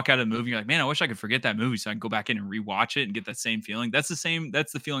and you walk out of the movie, you're like, man, I wish I could forget that movie so I can go back in and rewatch it and get that same feeling. That's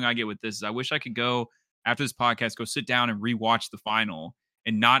the feeling I get with this. Is I wish I could go after this podcast, go sit down and rewatch the final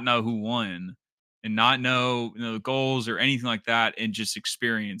and not know who won and not know, you know, the goals or anything like that, and just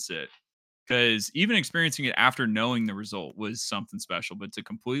experience it. Because even experiencing it after knowing the result was something special, but to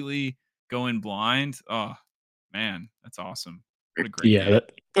completely go in blind, oh man, that's awesome. What a great game.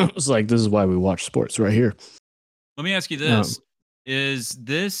 That was like, this is why we watch sports right here. Let me ask you this. Is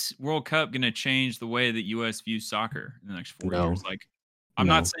this World Cup going to change the way that US views soccer in the next 4 years? Like, I'm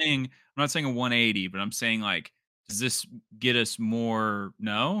not saying a 180, but I'm saying, like, does this get us more?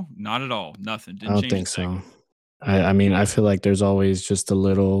 No, not at all. Nothing. I don't think so. I mean, I feel like there's always just a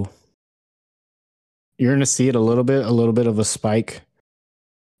little. You're going to see it a little bit of a spike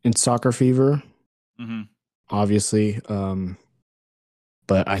in soccer fever, obviously.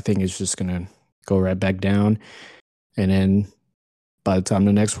 But I think it's just going to go right back down. And then by the time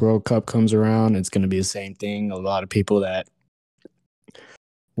the next World Cup comes around, it's going to be the same thing. A lot of people that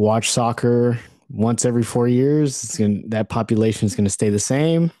watch soccer once every 4 years, that population is going to stay the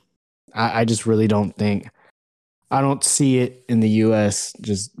same. I just really don't think. I don't see it in the U.S.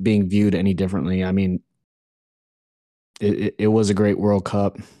 just being viewed any differently. I mean, it was a great World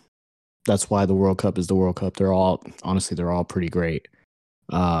Cup. That's why the World Cup is the World Cup. They're all pretty great.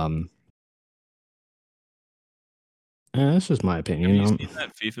 That's just my opinion. Have you seen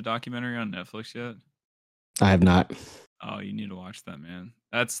that FIFA documentary on Netflix yet? I have not. Oh, you need to watch that, man.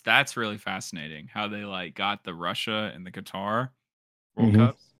 That's really fascinating how they like got the Russia and the Qatar World Hmm.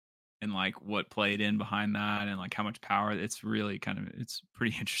 Cups and like what played in behind that and like how much power. It's really it's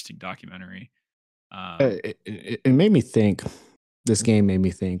pretty interesting documentary. Um, It made me think. This game made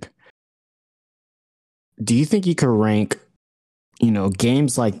me think. Do you think you could rank,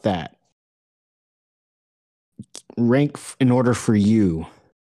 games like that? Rank in order for you.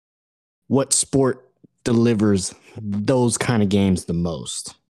 What sport delivers those kind of games the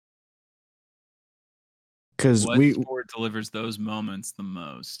most? Because what sport delivers those moments the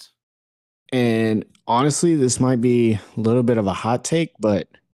most? and honestly, this might be a little bit of a hot take, but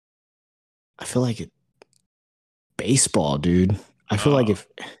I feel like baseball, dude. I feel like Oh, if,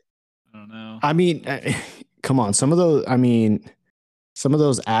 I don't know. I mean, come on, some of those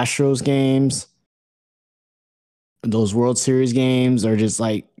Astros games, those World Series games are just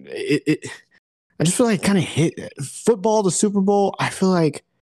like it. I just feel like kind of hit football, the Super Bowl. I feel like,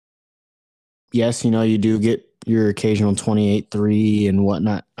 yes, you do get your occasional 28-3 and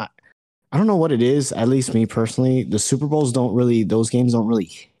whatnot. I don't know what it is. At least me personally, the Super Bowls those games don't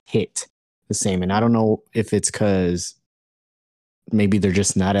really hit the same. And I don't know if it's because maybe they're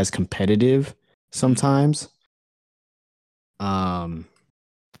just not as competitive sometimes. Um,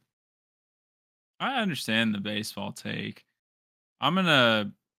 I understand the baseball take. I'm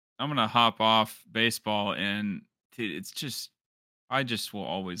gonna I'm gonna hop off baseball and dude, it's just I just will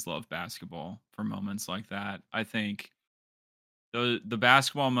always love basketball for moments like that. I think the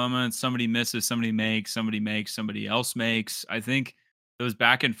basketball moments, somebody misses, somebody makes, somebody else makes. I think those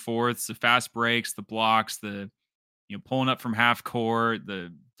back and forths, the fast breaks, the blocks, the pulling up from half court,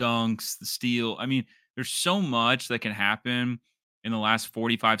 the dunks, the steal. I mean, there's so much that can happen in the last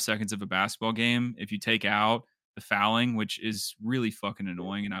 45 seconds of a basketball game if you take out the fouling, which is really fucking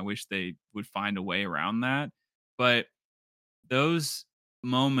annoying. And I wish they would find a way around that. But those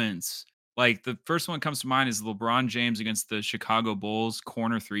moments, like the first one that comes to mind is LeBron James against the Chicago Bulls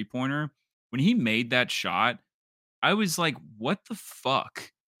corner three pointer. When he made that shot, I was like, what the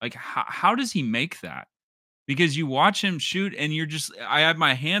fuck? Like, how does he make that? Because you watch him shoot and I have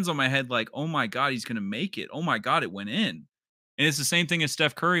my hands on my head like, "Oh my god, he's going to make it. Oh my god, it went in." And it's the same thing as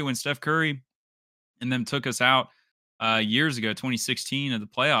Steph Curry when Steph Curry and them took us out years ago, 2016 of the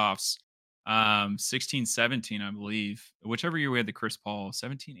playoffs. 16, 17, I believe. Whichever year we had the Chris Paul,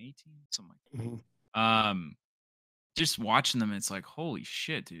 17, 18, something like mhm. that. Just watching them, it's like, holy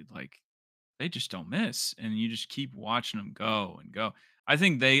shit, dude. Like they just don't miss. And you just keep watching them go and go. I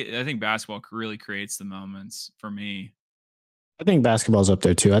think basketball really creates the moments for me. I think basketball's up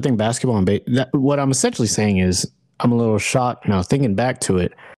there too. I think basketball and what I'm essentially saying is I'm a little shocked now thinking back to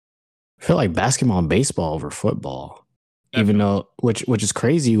it. I feel like basketball and baseball over football, even Definitely. though which is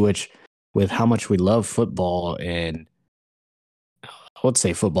crazy. Which with how much we love football, and I would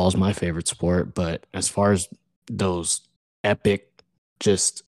say football is my favorite sport. But as far as those epic,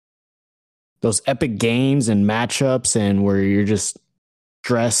 just those epic games and matchups, and where you're just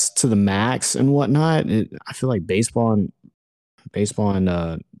stressed to the max and whatnot, I feel like baseball and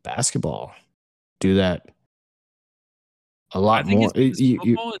basketball do that a I lot think more. it's because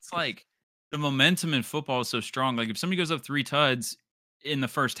football, it's like the momentum in football is so strong. Like if somebody goes up 3 tuds in the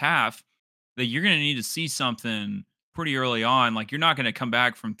first half, that you're gonna need to see something pretty early on. Like you're not gonna come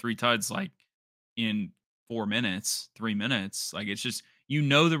back from 3 tuds like in 4 minutes, 3 minutes. Like it's just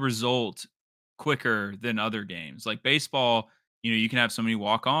the result quicker than other games. Like baseball, you can have somebody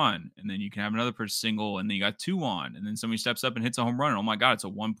walk on and then you can have another person single and then you got 2 on and then somebody steps up and hits a home run. And oh my god, it's a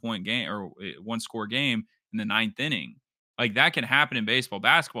 1 point game or one score game in the ninth inning. Like that can happen in baseball.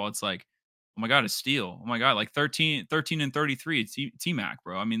 Basketball, it's like, oh my god, a steal. Oh my god, like 13 and 33, it's T-Mac,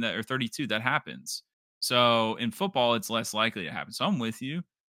 bro. I mean that or 32, that happens. So in football, it's less likely to happen. So I'm with you.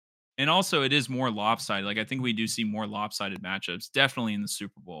 And also it is more lopsided. Like I think we do see more lopsided matchups, definitely in the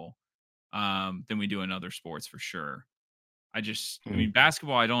Super Bowl, than we do in other sports for sure. I Mhm. mean,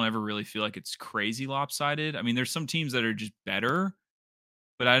 basketball, I don't ever really feel like it's crazy lopsided. I mean, there's some teams that are just better,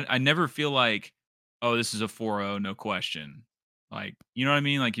 but I never feel like, oh, this is a 4-0, no question. Like, you know what I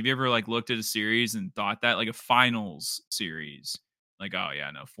mean? Like, have you ever like looked at a series and thought that like a finals series, like, oh yeah,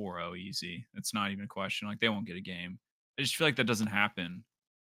 no, 4-0 easy. That's not even a question. Like, they won't get a game. I just feel like that doesn't happen.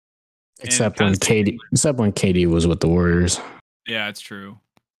 And kind of same thing. Except when KD was with the Warriors. Yeah, it's true.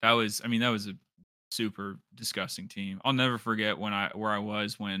 That was a super disgusting team. I'll never forget where I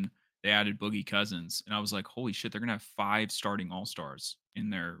was when they added Boogie Cousins, and I was like, "Holy shit, they're gonna have 5 starting All Stars in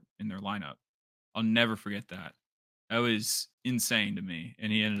their lineup." I'll never forget that. That was insane to me,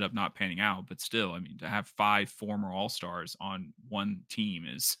 and he ended up not panning out, but still, I mean, to have 5 former All Stars on one team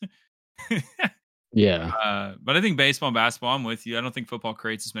is Yeah. But I think baseball and basketball, I'm with you. I don't think football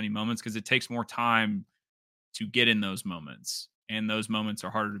creates as many moments because it takes more time to get in those moments. And those moments are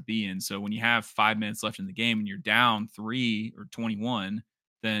harder to be in. So when you have 5 minutes left in the game and you're down 3 or 21,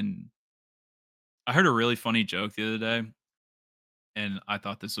 then I heard a really funny joke the other day. And I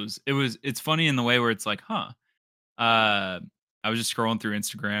thought it's funny in the way where it's like, I was just scrolling through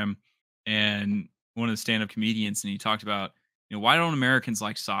Instagram and one of the stand-up comedians, and he talked about, why don't Americans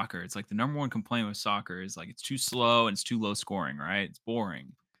like soccer? It's like the number one complaint with soccer is like it's too slow and it's too low scoring, right? It's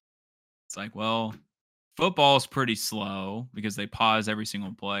boring. It's like, well, football is pretty slow because they pause every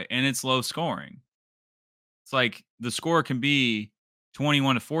single play and it's low scoring. It's like the score can be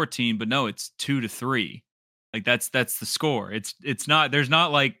 21-14, but no, it's 2-3. Like that's the score. It's not, there's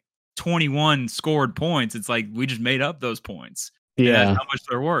not like 21 scored points. It's like we just made up those points. And that's how much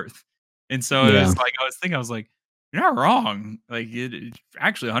they're worth. And so it was like I was like, you're not wrong. Like it's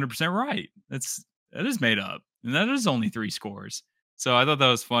actually 100% right. That is made up. And that is only 3 scores. So I thought that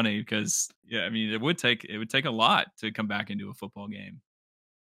was funny because I mean it would take a lot to come back into a football game.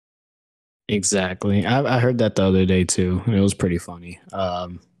 Exactly. I heard that the other day too, and it was pretty funny.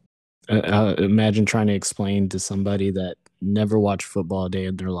 Imagine trying to explain to somebody that never watched football a day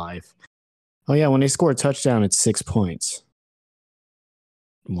in their life. Oh yeah, when they score a touchdown, it's 6 points.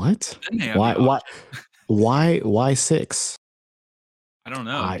 What? Why 6? I don't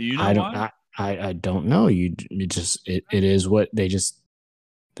know. Do you know why? I don't know. It just it is what they just.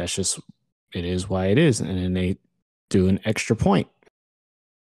 That's just it is why it is, and then they do an extra point.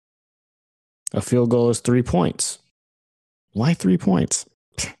 A field goal is 3 points. Why 3 points?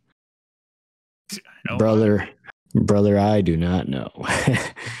 Brother, I do not know.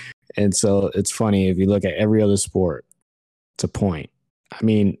 And so it's funny if you look at every other sport, it's a point. I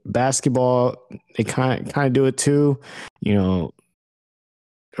mean, basketball, they kind of do it too. A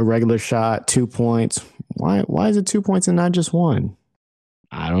regular shot, 2 points. Why is it 2 points and not just 1?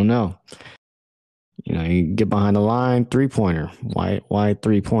 I don't know. You get behind the line, 3-pointer. Why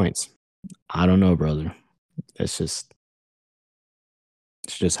 3 points? I don't know, brother. It's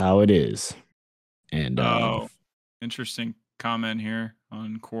just how it is. And interesting comment here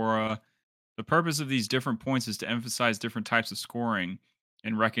on Quora. The purpose of these different points is to emphasize different types of scoring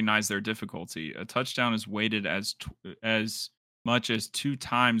and recognize their difficulty. A touchdown is weighted as much as 2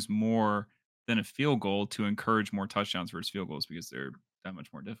 times more than a field goal to encourage more touchdowns versus field goals because they're that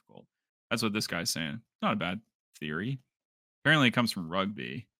much more difficult. That's what this guy's saying. Not a bad theory. Apparently it comes from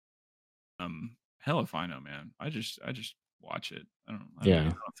rugby. Hell if I know, man. I just watch it. I don't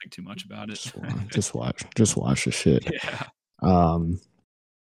think too much about it. Just watch the shit. Yeah.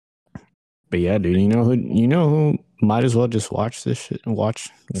 But yeah, dude, you know who might as well just watch this shit and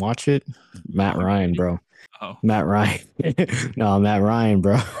watch it? Matt Ryan, bro. Oh. Matt Ryan. No, Matt Ryan,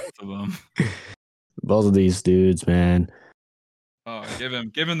 bro. Both of them. Both of these dudes, man. Oh, give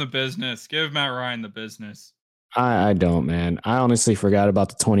him the business. Give Matt Ryan the business. I don't, man. I honestly forgot about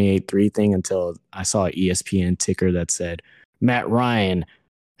the 28-3 thing until I saw an ESPN ticker that said Matt Ryan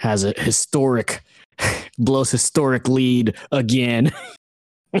has a blows historic lead again.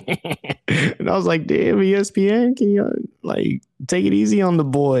 And I was like, damn, ESPN, can you take it easy on the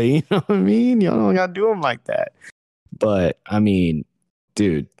boy? You know what I mean? Y'all don't gotta do him like that. But I mean,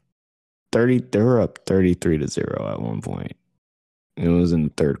 dude, they were up 33-0 at one point. It was in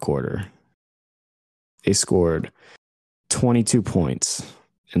the third quarter. They scored 22 points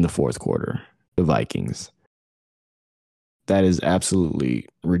in the fourth quarter, the Vikings. That is absolutely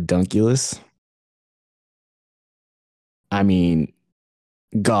redunculous. I mean,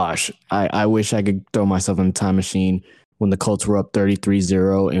 gosh, I wish I could throw myself in a time machine when the Colts were up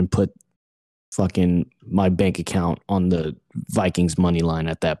 33-0 and put fucking my bank account on the Vikings money line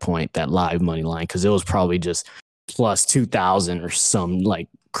at that point, that live money line, because it was probably just plus 2,000 or some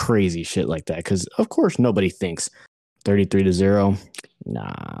crazy shit like that. Because of course nobody thinks 33-0.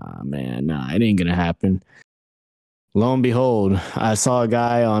 Nah, man, it ain't gonna happen. Lo and behold, I saw a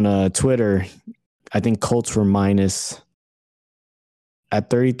guy on Twitter. I think Colts were minus at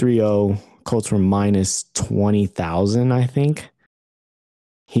 33-0. Colts were minus 20,000. I think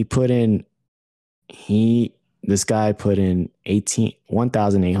this guy put in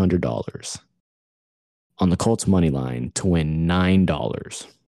 $1,800 on the Colts money line to win $9.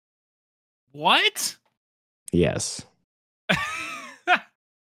 What? Yes.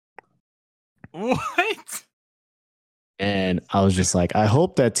 What? And I was just like, I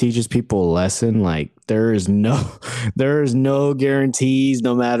hope that teaches people a lesson. There is no guarantees,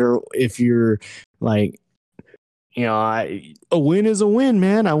 no matter if you're a win is a win,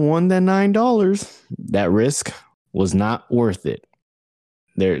 man. I won that $9. That risk was not worth it.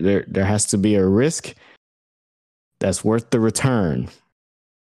 There has to be a risk that's worth the return.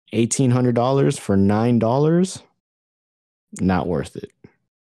 $1,800 for $9, not worth it.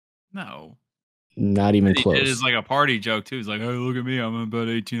 No. Not even close. It is like a party joke too. It's like, hey, look at me, I'm gonna bet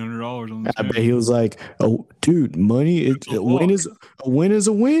 $1,800 on this. I bet he was like, "Oh, dude, money. A win is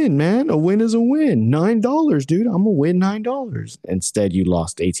a win, man. A win is a win. $9, dude. I'm gonna win $9." Instead, you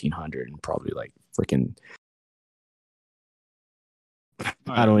lost $1,800 and probably like freaking.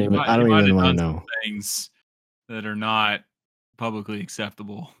 I don't even want to know things that are not publicly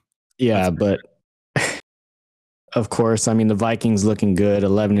acceptable. Yeah, but of course, I mean the Vikings looking good,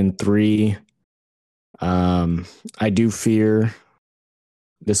 11-3. I do fear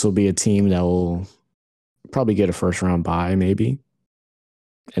this will be a team that will probably get a first round bye, maybe,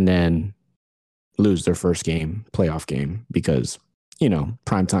 and then lose their first playoff game, because, you know,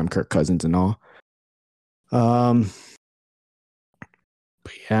 primetime Kirk Cousins and all. But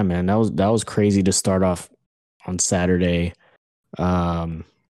yeah, man, that was crazy to start off on Saturday. The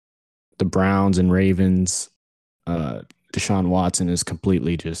Browns and Ravens, Deshaun Watson has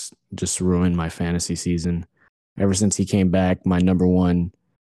completely just ruined my fantasy season. Ever since he came back, my number one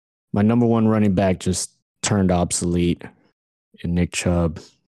running back just turned obsolete, and Nick Chubb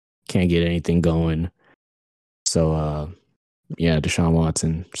can't get anything going. So yeah, Deshaun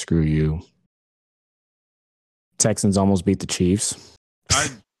Watson, screw you. Texans almost beat the Chiefs.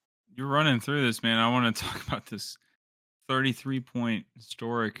 You're running through this, man. I want to talk about this 33-point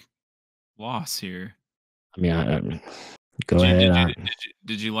historic loss here. I mean, go ahead.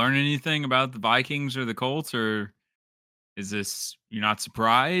 Did you learn anything about the Vikings or the Colts, or is this, you're not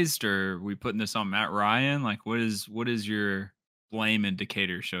surprised, or are we putting this on Matt Ryan? Like, what is your blame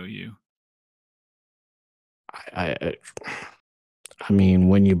indicator show you? I mean,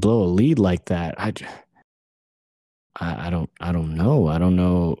 when you blow a lead like that, I don't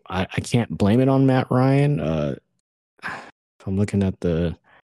know. I can't blame it on Matt Ryan. If I'm looking at the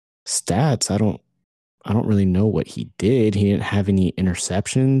stats, I don't really know what he did. He didn't have any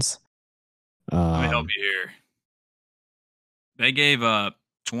interceptions. Let me help you here. They gave up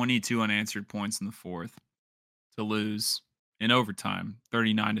 22 unanswered points in the fourth to lose in overtime,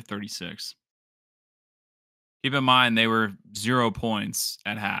 39-36. Keep in mind, they were 0 points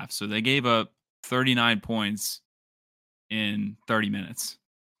at half, so they gave up 39 points in 30 minutes.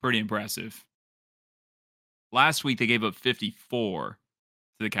 Pretty impressive. Last week, they gave up 54 to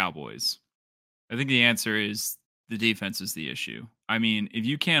the Cowboys. I think the answer is the defense is the issue. I mean, if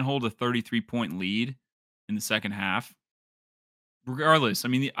you can't hold a 33-point lead in the second half, regardless, I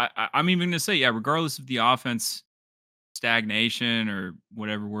mean, I'm even going to say, yeah, regardless of the offense stagnation or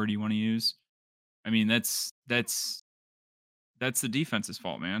whatever word you want to use, I mean, that's the defense's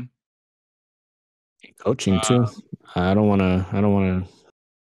fault, man. Coaching too. I don't want to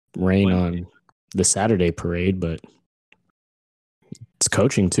rain on the Saturday parade, but it's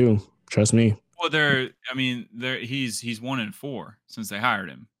coaching too. Trust me. Well, he's 1-4 since they hired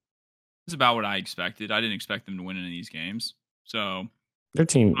him. It's about what I expected. I didn't expect them to win any of these games. So their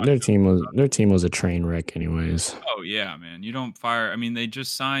team was a train wreck anyways. Oh yeah, man. You don't fire. I mean, they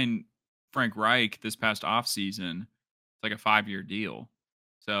just signed Frank Reich this past offseason. It's like a 5-year deal.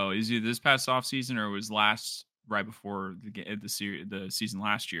 So is it this past offseason, or was right before the season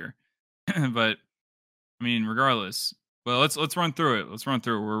last year? But I mean, regardless. Well, let's run through it.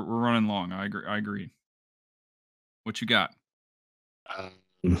 We're running long. I agree. What you got?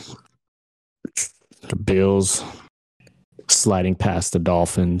 The Bills sliding past the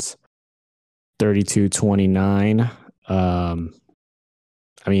Dolphins, 32-29. I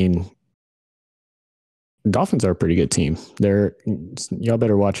mean, Dolphins are a pretty good team. Y'all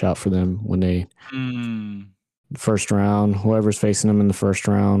better watch out for them when they first round. Whoever's facing them in the first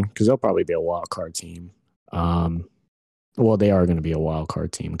round, because they'll probably be a wild card team. Well, they are going to be a wild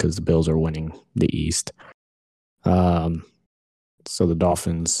card team because the Bills are winning the East. So the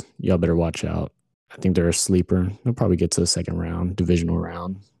Dolphins, y'all better watch out. I think they're a sleeper. They'll probably get to the second round, divisional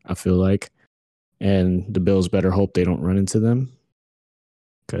round, I feel like. And the Bills better hope they don't run into them.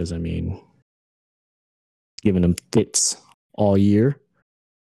 Because, I mean, giving them fits all year.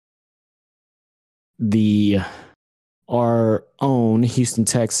 Our own Houston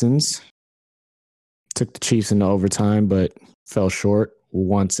Texans took the Chiefs into overtime, but fell short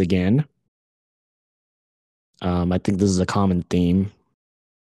once again. I think this is a common theme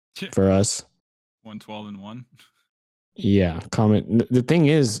for us. 112-1. Yeah, common. The thing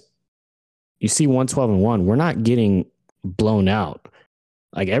is, you see 112-1, we're not getting blown out.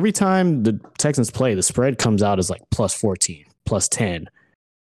 Like every time the Texans play, the spread comes out as like +14, +10.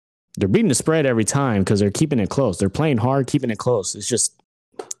 They're beating the spread every time because they're keeping it close. They're playing hard, keeping it close. It's just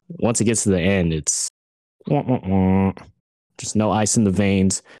once it gets to the end, it's just no ice in the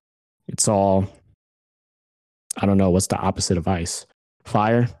veins. It's all, I don't know, what's the opposite of ice?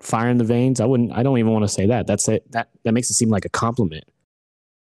 Fire in the veins. I don't even want to say that. That's it. That makes it seem like a compliment.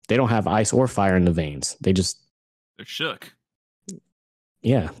 They don't have ice or fire in the veins. They're shook.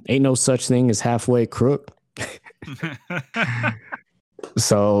 Yeah. Ain't no such thing as halfway crook.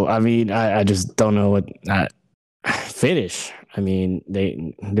 So, I mean, I just don't know what finish. I mean,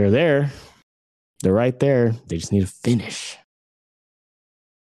 they're there. They're right there. They just need to finish.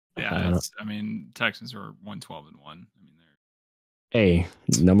 Yeah, I mean, Texans are 112-1. I mean, hey,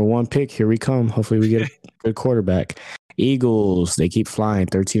 number one pick. Here we come. Hopefully, we get a good quarterback. Eagles. They keep flying.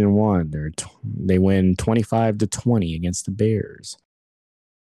 13-1. They win 25-20 against the Bears.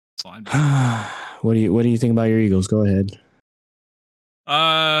 What do you think about your Eagles? Go ahead.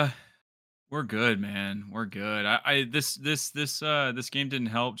 We're good, man. We're good. This game didn't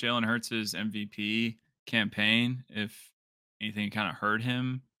help Jalen Hurts' MVP campaign. If anything, it kind of hurt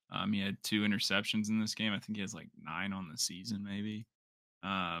him. He had 2 interceptions in this game. I think he has like 9 on the season, maybe.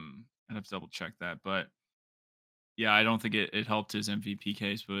 I'd have to double check that, but yeah, I don't think it helped his MVP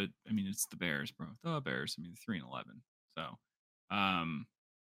case. But I mean, it's the Bears, bro. The Bears. I mean, 3-11. So,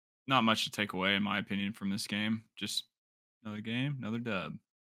 not much to take away, in my opinion, from this game. Just another game, another dub.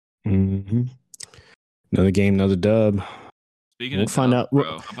 Mm-hmm. Another game, another dub. We'll find out,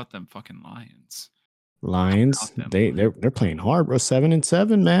 bro. How about them fucking Lions? They're playing hard, bro.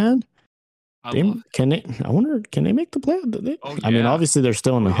 7-7, man. Can they make the play? I mean, obviously they're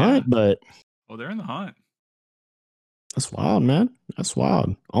still in the hunt, but they're in the hunt. That's wild, man. That's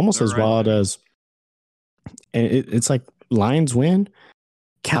wild. Almost as wild as, and it's like Lions win,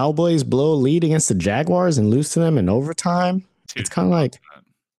 Cowboys blow a lead against the Jaguars and lose to them in overtime. Dude, it's kind of like,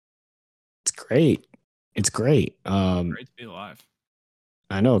 it's great. It's great. Great to be alive.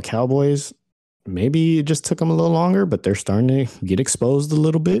 I know Cowboys. Maybe it just took them a little longer, but they're starting to get exposed a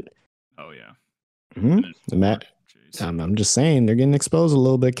little bit. Oh yeah. Mm-hmm. I'm just saying they're getting exposed a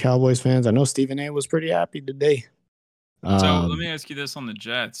little bit. Cowboys fans. I know Stephen A. was pretty happy today. So let me ask you this on the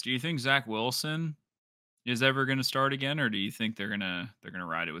Jets: do you think Zach Wilson is ever going to start again, or do you think they're gonna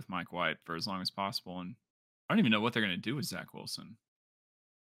ride it with Mike White for as long as possible? And I don't even know what they're gonna do with Zach Wilson.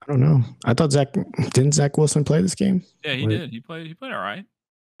 I don't know. I thought didn't Zach Wilson play this game? Yeah, he did. He played all right.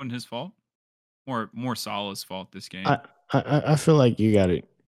 Wasn't his fault. More Salah's fault this game. I feel like you got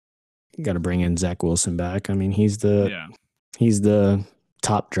to bring in Zach Wilson back. I mean, he's the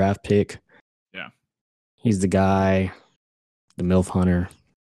top draft pick. Yeah, he's the guy, the MILF hunter.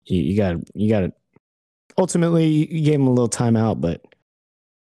 You got to. Ultimately, you gave him a little timeout, but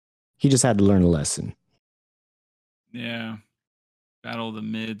he just had to learn a lesson. Yeah, battle of the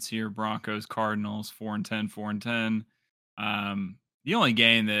mids here: Broncos, Cardinals, 4-10, 4-10. The only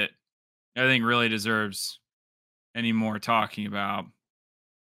game that I think really deserves any more talking about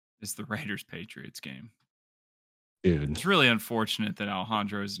is the Raiders-Patriots game. Dude. It's really unfortunate that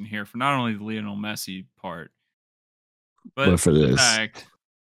Alejandro isn't here for not only the Lionel Messi part, but for the this fact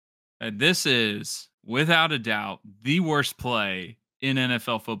that this is, without a doubt, the worst play in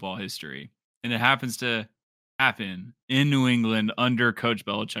NFL football history. And it happens to happen in New England under Coach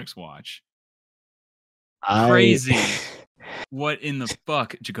Belichick's watch. Crazy. What in the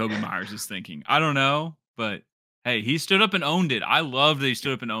fuck Jacoby Myers is thinking. I don't know, but hey, he stood up and owned it. I love that he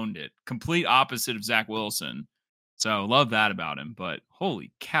stood up and owned it. Complete opposite of Zach Wilson. So love that about him. But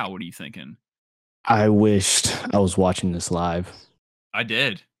holy cow, what are you thinking? I wished I was watching this live. I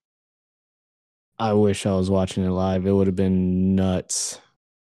did. I wish I was watching it live. It would have been nuts.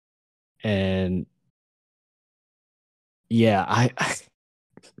 And yeah, I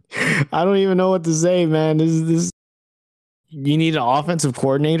don't even know what to say, man. This you need an offensive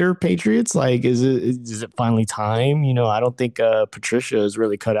coordinator, Patriots? Like, is it finally time? You know, I don't think Patricia is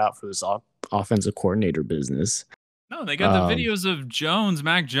really cut out for this offensive coordinator business. No, they got the videos of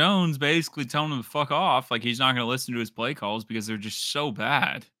Mac Jones, basically telling him to fuck off. Like, he's not going to listen to his play calls because they're just so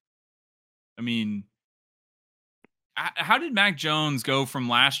bad. I mean, how did Mac Jones go from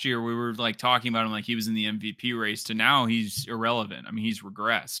last year, we were like talking about him like he was in the MVP race, to now he's irrelevant? I mean, he's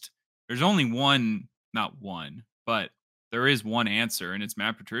regressed. There's only not one, but there is one answer, and it's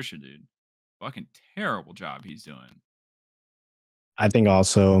Matt Patricia, dude. Fucking terrible job he's doing. I think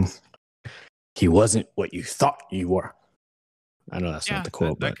also he wasn't what you thought you were. I know that's not the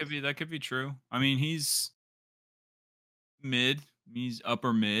quote, but that could be true. I mean, he's mid. He's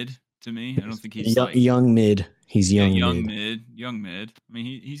upper mid to me. I don't think he's young mid. He's young mid. I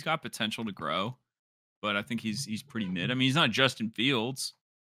mean, he's got potential to grow, but I think he's pretty mid. I mean, he's not Justin Fields.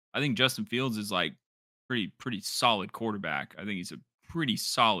 I think Justin Fields is like pretty solid quarterback. I think he's a pretty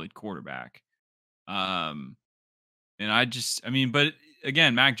solid quarterback. And but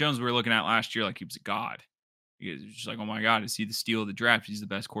again, Mac Jones, we were looking at last year like he was a god. He was just like, oh my God, is he the steal of the draft? He's the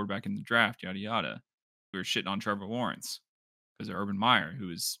best quarterback in the draft, yada, yada. We were shitting on Trevor Lawrence because of Urban Meyer, who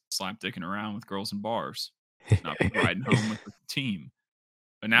was slap-dicking around with girls and bars, not riding home with the team.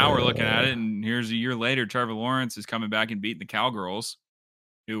 But now we're looking at it, and here's a year later, Trevor Lawrence is coming back and beating the Cowgirls,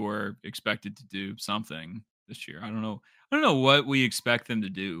 who were expected to do something this year. I don't know what we expect them to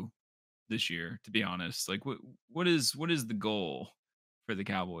do this year, to be honest. Like, what is the goal for the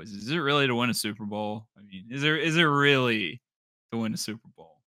Cowboys? Is it really to win a Super Bowl? I mean, is it really to win a Super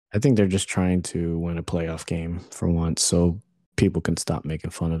Bowl? I think they're just trying to win a playoff game for once, so people can stop making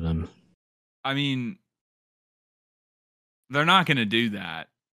fun of them. I mean, they're not going to do that.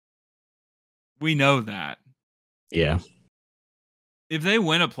 We know that. Yeah. If they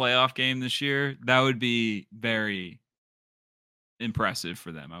win a playoff game this year, that would be very impressive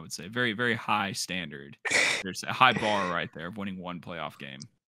for them, I would say. Very, very high standard. There's a high bar right there of winning one playoff game.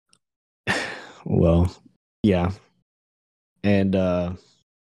 Well, yeah. And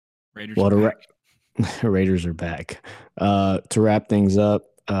Raiders are back. Raiders are back. To wrap things up,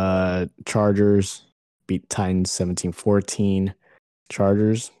 Chargers beat Titans 17-14.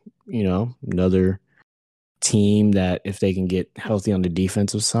 Chargers, another team that if they can get healthy on the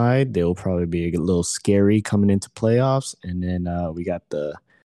defensive side, they'll probably be a little scary coming into playoffs. And then we got the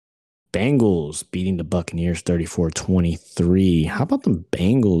Bengals beating the Buccaneers 34-23. How about the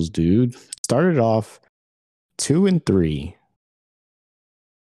Bengals, dude? Started off 2-3.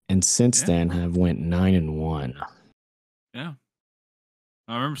 And since then have went 9-1. Yeah.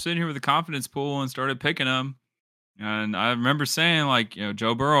 I remember sitting here with a confidence pool and started picking them. And I remember saying, like,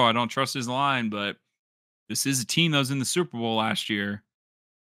 Joe Burrow, I don't trust his line, but this is a team that was in the Super Bowl last year.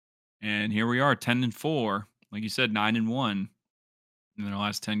 And here we are, 10-4. Like you said, 9-1 in their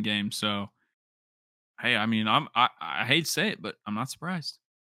last 10 games. So, hey, I mean, I hate to say it, but I'm not surprised.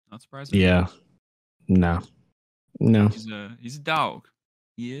 Not surprised. Yeah. No. He's a dog.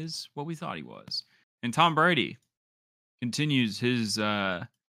 He is what we thought he was. And Tom Brady continues his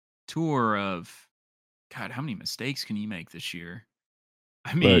tour of, God, how many mistakes can he make this year?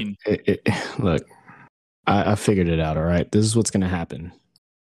 I mean, look, I figured it out. All right. This is what's going to happen.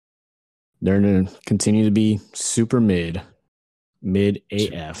 They're going to continue to be super mid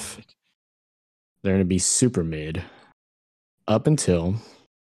AF. They're going to be super mid up until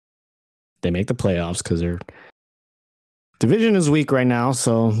they make the playoffs because their division is weak right now.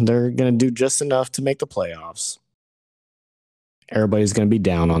 So they're going to do just enough to make the playoffs. Everybody's going to be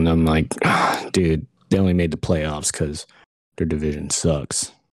down on them. Like, dude, they only made the playoffs because their division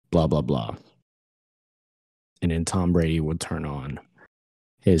sucks. Blah, blah, blah. And then Tom Brady would turn on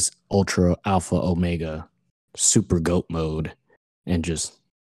his ultra alpha omega super goat mode and just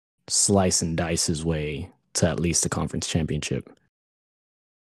slice and dice his way to at least the conference championship.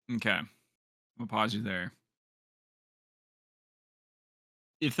 Okay. I'll pause you there.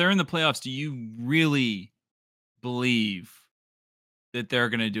 If they're in the playoffs, do you really believe that they're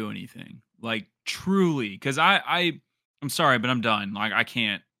going to do anything? Like, truly? Because I'm sorry, but I'm done. Like, I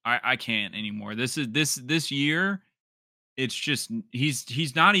can't anymore. This year, it's just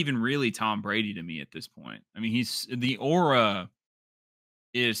he's not even really Tom Brady to me at this point. I mean, the aura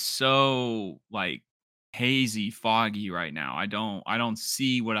is so like hazy, foggy right now. I don't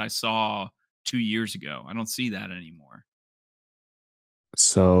see what I saw 2 years ago. I don't see that anymore.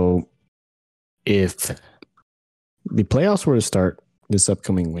 So if the playoffs were to start this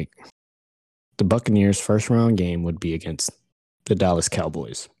upcoming week, the Buccaneers' first round game would be against the Dallas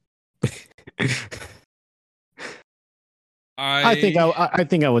Cowboys. I think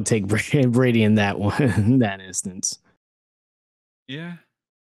I would take Brady in that one, in that instance. Yeah.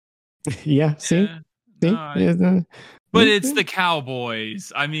 Yeah. See. Yeah. No, but it's the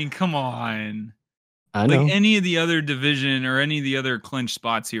Cowboys. I mean, come on. I know. Like any of the other division or any of the other clinch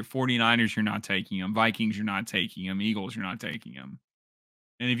spots here, 49ers, you're not taking them. Vikings, you're not taking them. Eagles, you're not taking them.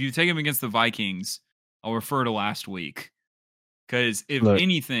 And if you take them against the Vikings, I'll refer to last week. Because if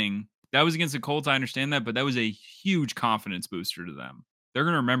anything, that was against the Colts. I understand that, but that was a huge confidence booster to them. They're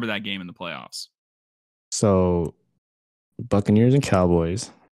going to remember that game in the playoffs. So, Buccaneers and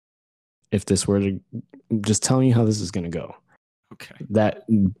Cowboys, if this were to, just tell me how this is going to go. Okay. That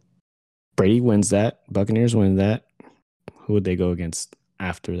Brady wins that. Buccaneers win that. Who would they go against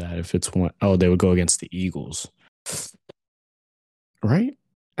after that? If it's one, they would go against the Eagles. Right?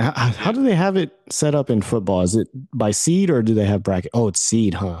 How do they have it set up in football? Is it by seed or do they have bracket? Oh, it's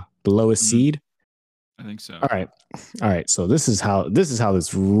seed, huh? The lowest seed? I think so. All right. So this is how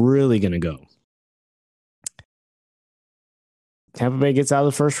it's really going to go. Tampa Bay gets out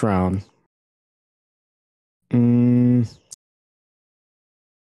of the first round.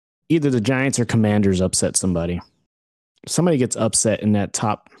 Either the Giants or Commanders upset somebody. Somebody gets upset in that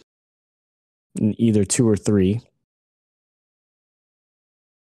top, either 2 or 3.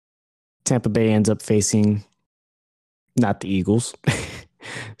 Tampa Bay ends up facing not the Eagles.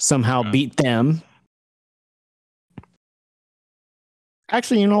 Somehow beat them.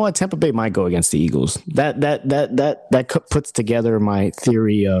 Actually, you know what? Tampa Bay might go against the Eagles. That puts together my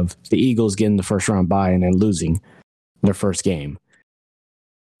theory of the Eagles getting the first round bye and then losing their first game.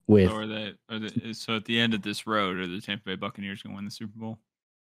 With so at the end of this road, are the Tampa Bay Buccaneers going to win the Super Bowl?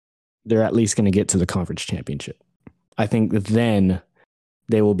 They're at least going to get to the conference championship. I think then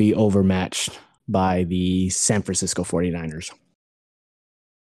they will be overmatched by the San Francisco 49ers.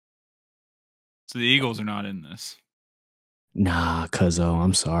 So the Eagles are not in this. Nah, Cuzzo,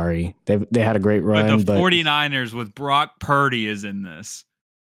 I'm sorry. They had a great run. But the 49ers with Brock Purdy is in this.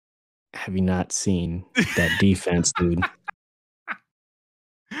 Have you not seen that defense, dude?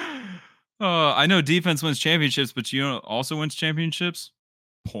 I know defense wins championships, but you know also wins championships?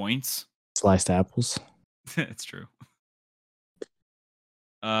 Points. Sliced apples. It's true.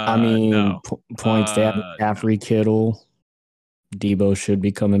 I mean, no. points. They have McCaffrey, Kittle. Debo should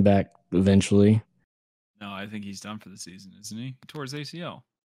be coming back eventually. No, I think he's done for the season, isn't he? He tore his ACL.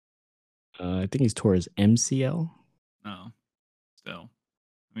 I think he's tore his MCL. No, still.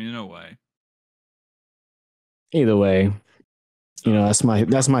 I mean, no way. Either way, you know, that's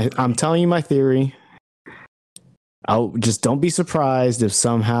my. I'm telling you my theory. Just don't be surprised if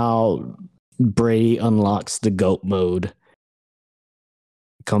somehow Brady unlocks the GOAT mode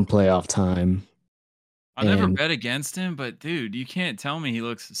come playoff time. I'll never bet against him, but dude, you can't tell me he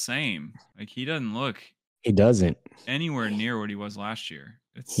looks the same. Like he doesn't look. He doesn't anywhere near what he was last year.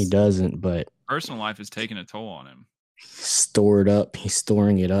 He doesn't, but personal life is taking a toll on him. Store it up. He's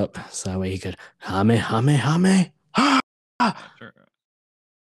storing it up so that way he could hame. Sure.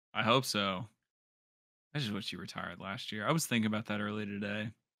 I hope so. I just wish he retired last year. I was thinking about that earlier today.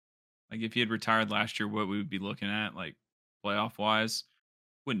 Like if he had retired last year, what we would be looking at, like playoff wise,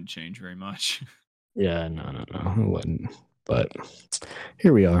 wouldn't change very much. Yeah, no, it wouldn't. But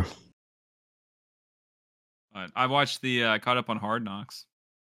here we are. I watched I caught up on Hard Knocks.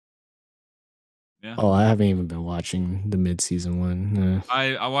 Yeah. Oh, I haven't even been watching the mid-season one.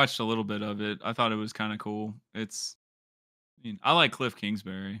 I watched a little bit of it. I thought it was kind of cool. I like Cliff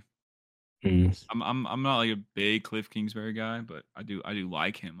Kingsbury. I'm not like a big Cliff Kingsbury guy, but I do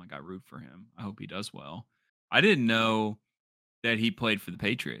like him. Like I root for him. I hope he does well. I didn't know that he played for the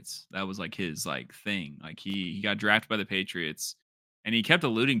Patriots. That was like his like thing. Like he got drafted by the Patriots, and he kept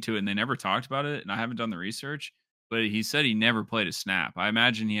alluding to it, and they never talked about it. And I haven't done the research, but he said he never played a snap. I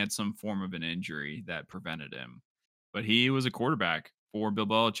imagine he had some form of an injury that prevented him. But he was a quarterback for Bill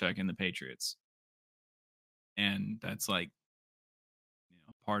Belichick in the Patriots, and that's like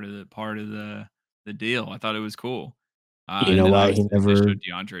part of the deal. I thought it was cool. You know why he never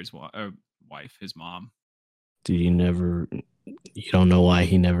DeAndre's wife, his mom. You don't know why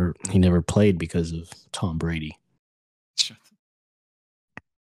he never played because of Tom Brady.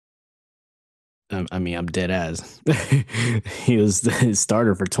 I mean, I'm dead ass. He was the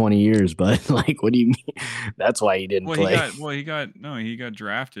starter for 20 years, but like, what do you mean? That's why he didn't play. He got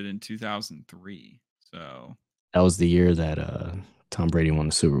drafted in 2003. So that was the year that Tom Brady won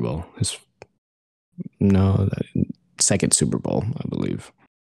the Super Bowl. Second Super Bowl, I believe.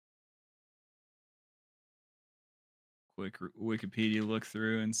 Quick Wikipedia look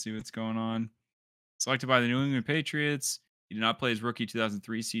through and see what's going on. Selected by the New England Patriots. He did not play his rookie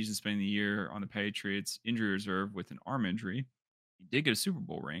 2003 season, spending the year on the Patriots injury reserve with an arm injury. He did get a Super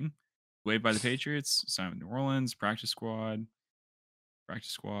Bowl ring. Waived by the Patriots, signed with New Orleans, practice squad.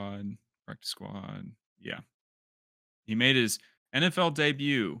 Yeah. He made his NFL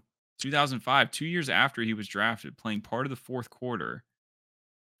debut 2005, 2 years after he was drafted, playing part of the fourth quarter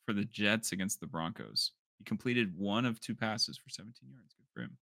for the Jets against the Broncos. He completed 1 of 2 passes for 17 yards. Good for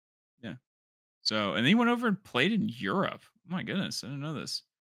him. Yeah. So, and then he went over and played in Europe. Oh my goodness, I didn't know this.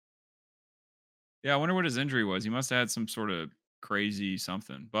 Yeah, I wonder what his injury was. He must have had some sort of crazy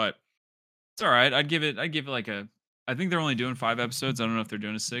something, but it's all right. I'd give it like I think they're only doing 5 episodes. I don't know if they're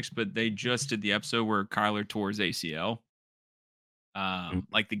doing a 6, but they just did the episode where Kyler tore his ACL.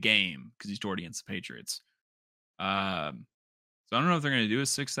 Like the game, because he's tore it against the Patriots. So I don't know if they're going to do a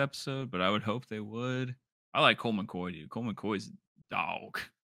 6th episode, but I would hope they would. I like Colt McCoy, dude. Colt McCoy's a dog.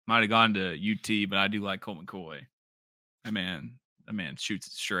 Might have gone to UT, but I do like Colt McCoy. That man shoots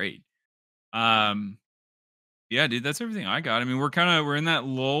it straight. Yeah, dude, that's everything I got. I mean, we're in that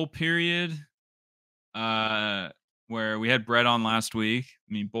lull period. When where we had Brett on last week.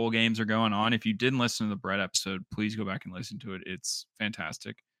 I mean, bowl games are going on. If you didn't listen to the Brett episode, please go back and listen to it. It's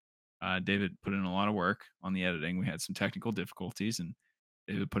fantastic. David put in a lot of work on the editing. We had some technical difficulties, and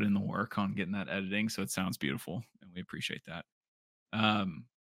David put in the work on getting that editing, so it sounds beautiful, and we appreciate that.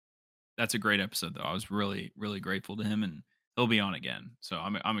 That's a great episode, though. I was really, really grateful to him, and he'll be on again, so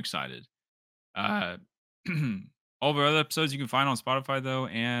I'm excited. All of our other episodes you can find on Spotify, though,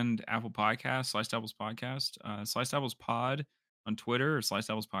 and Apple Podcasts, Sliced Apples Podcast, Sliced Apples Pod on Twitter, or Sliced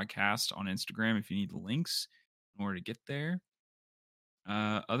Apples Podcast on Instagram if you need the links in order to get there.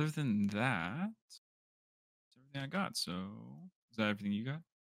 Other than that, that's everything I got. So, is that everything you got?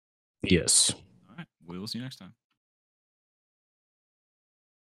 Yes. All right. We will see you next time.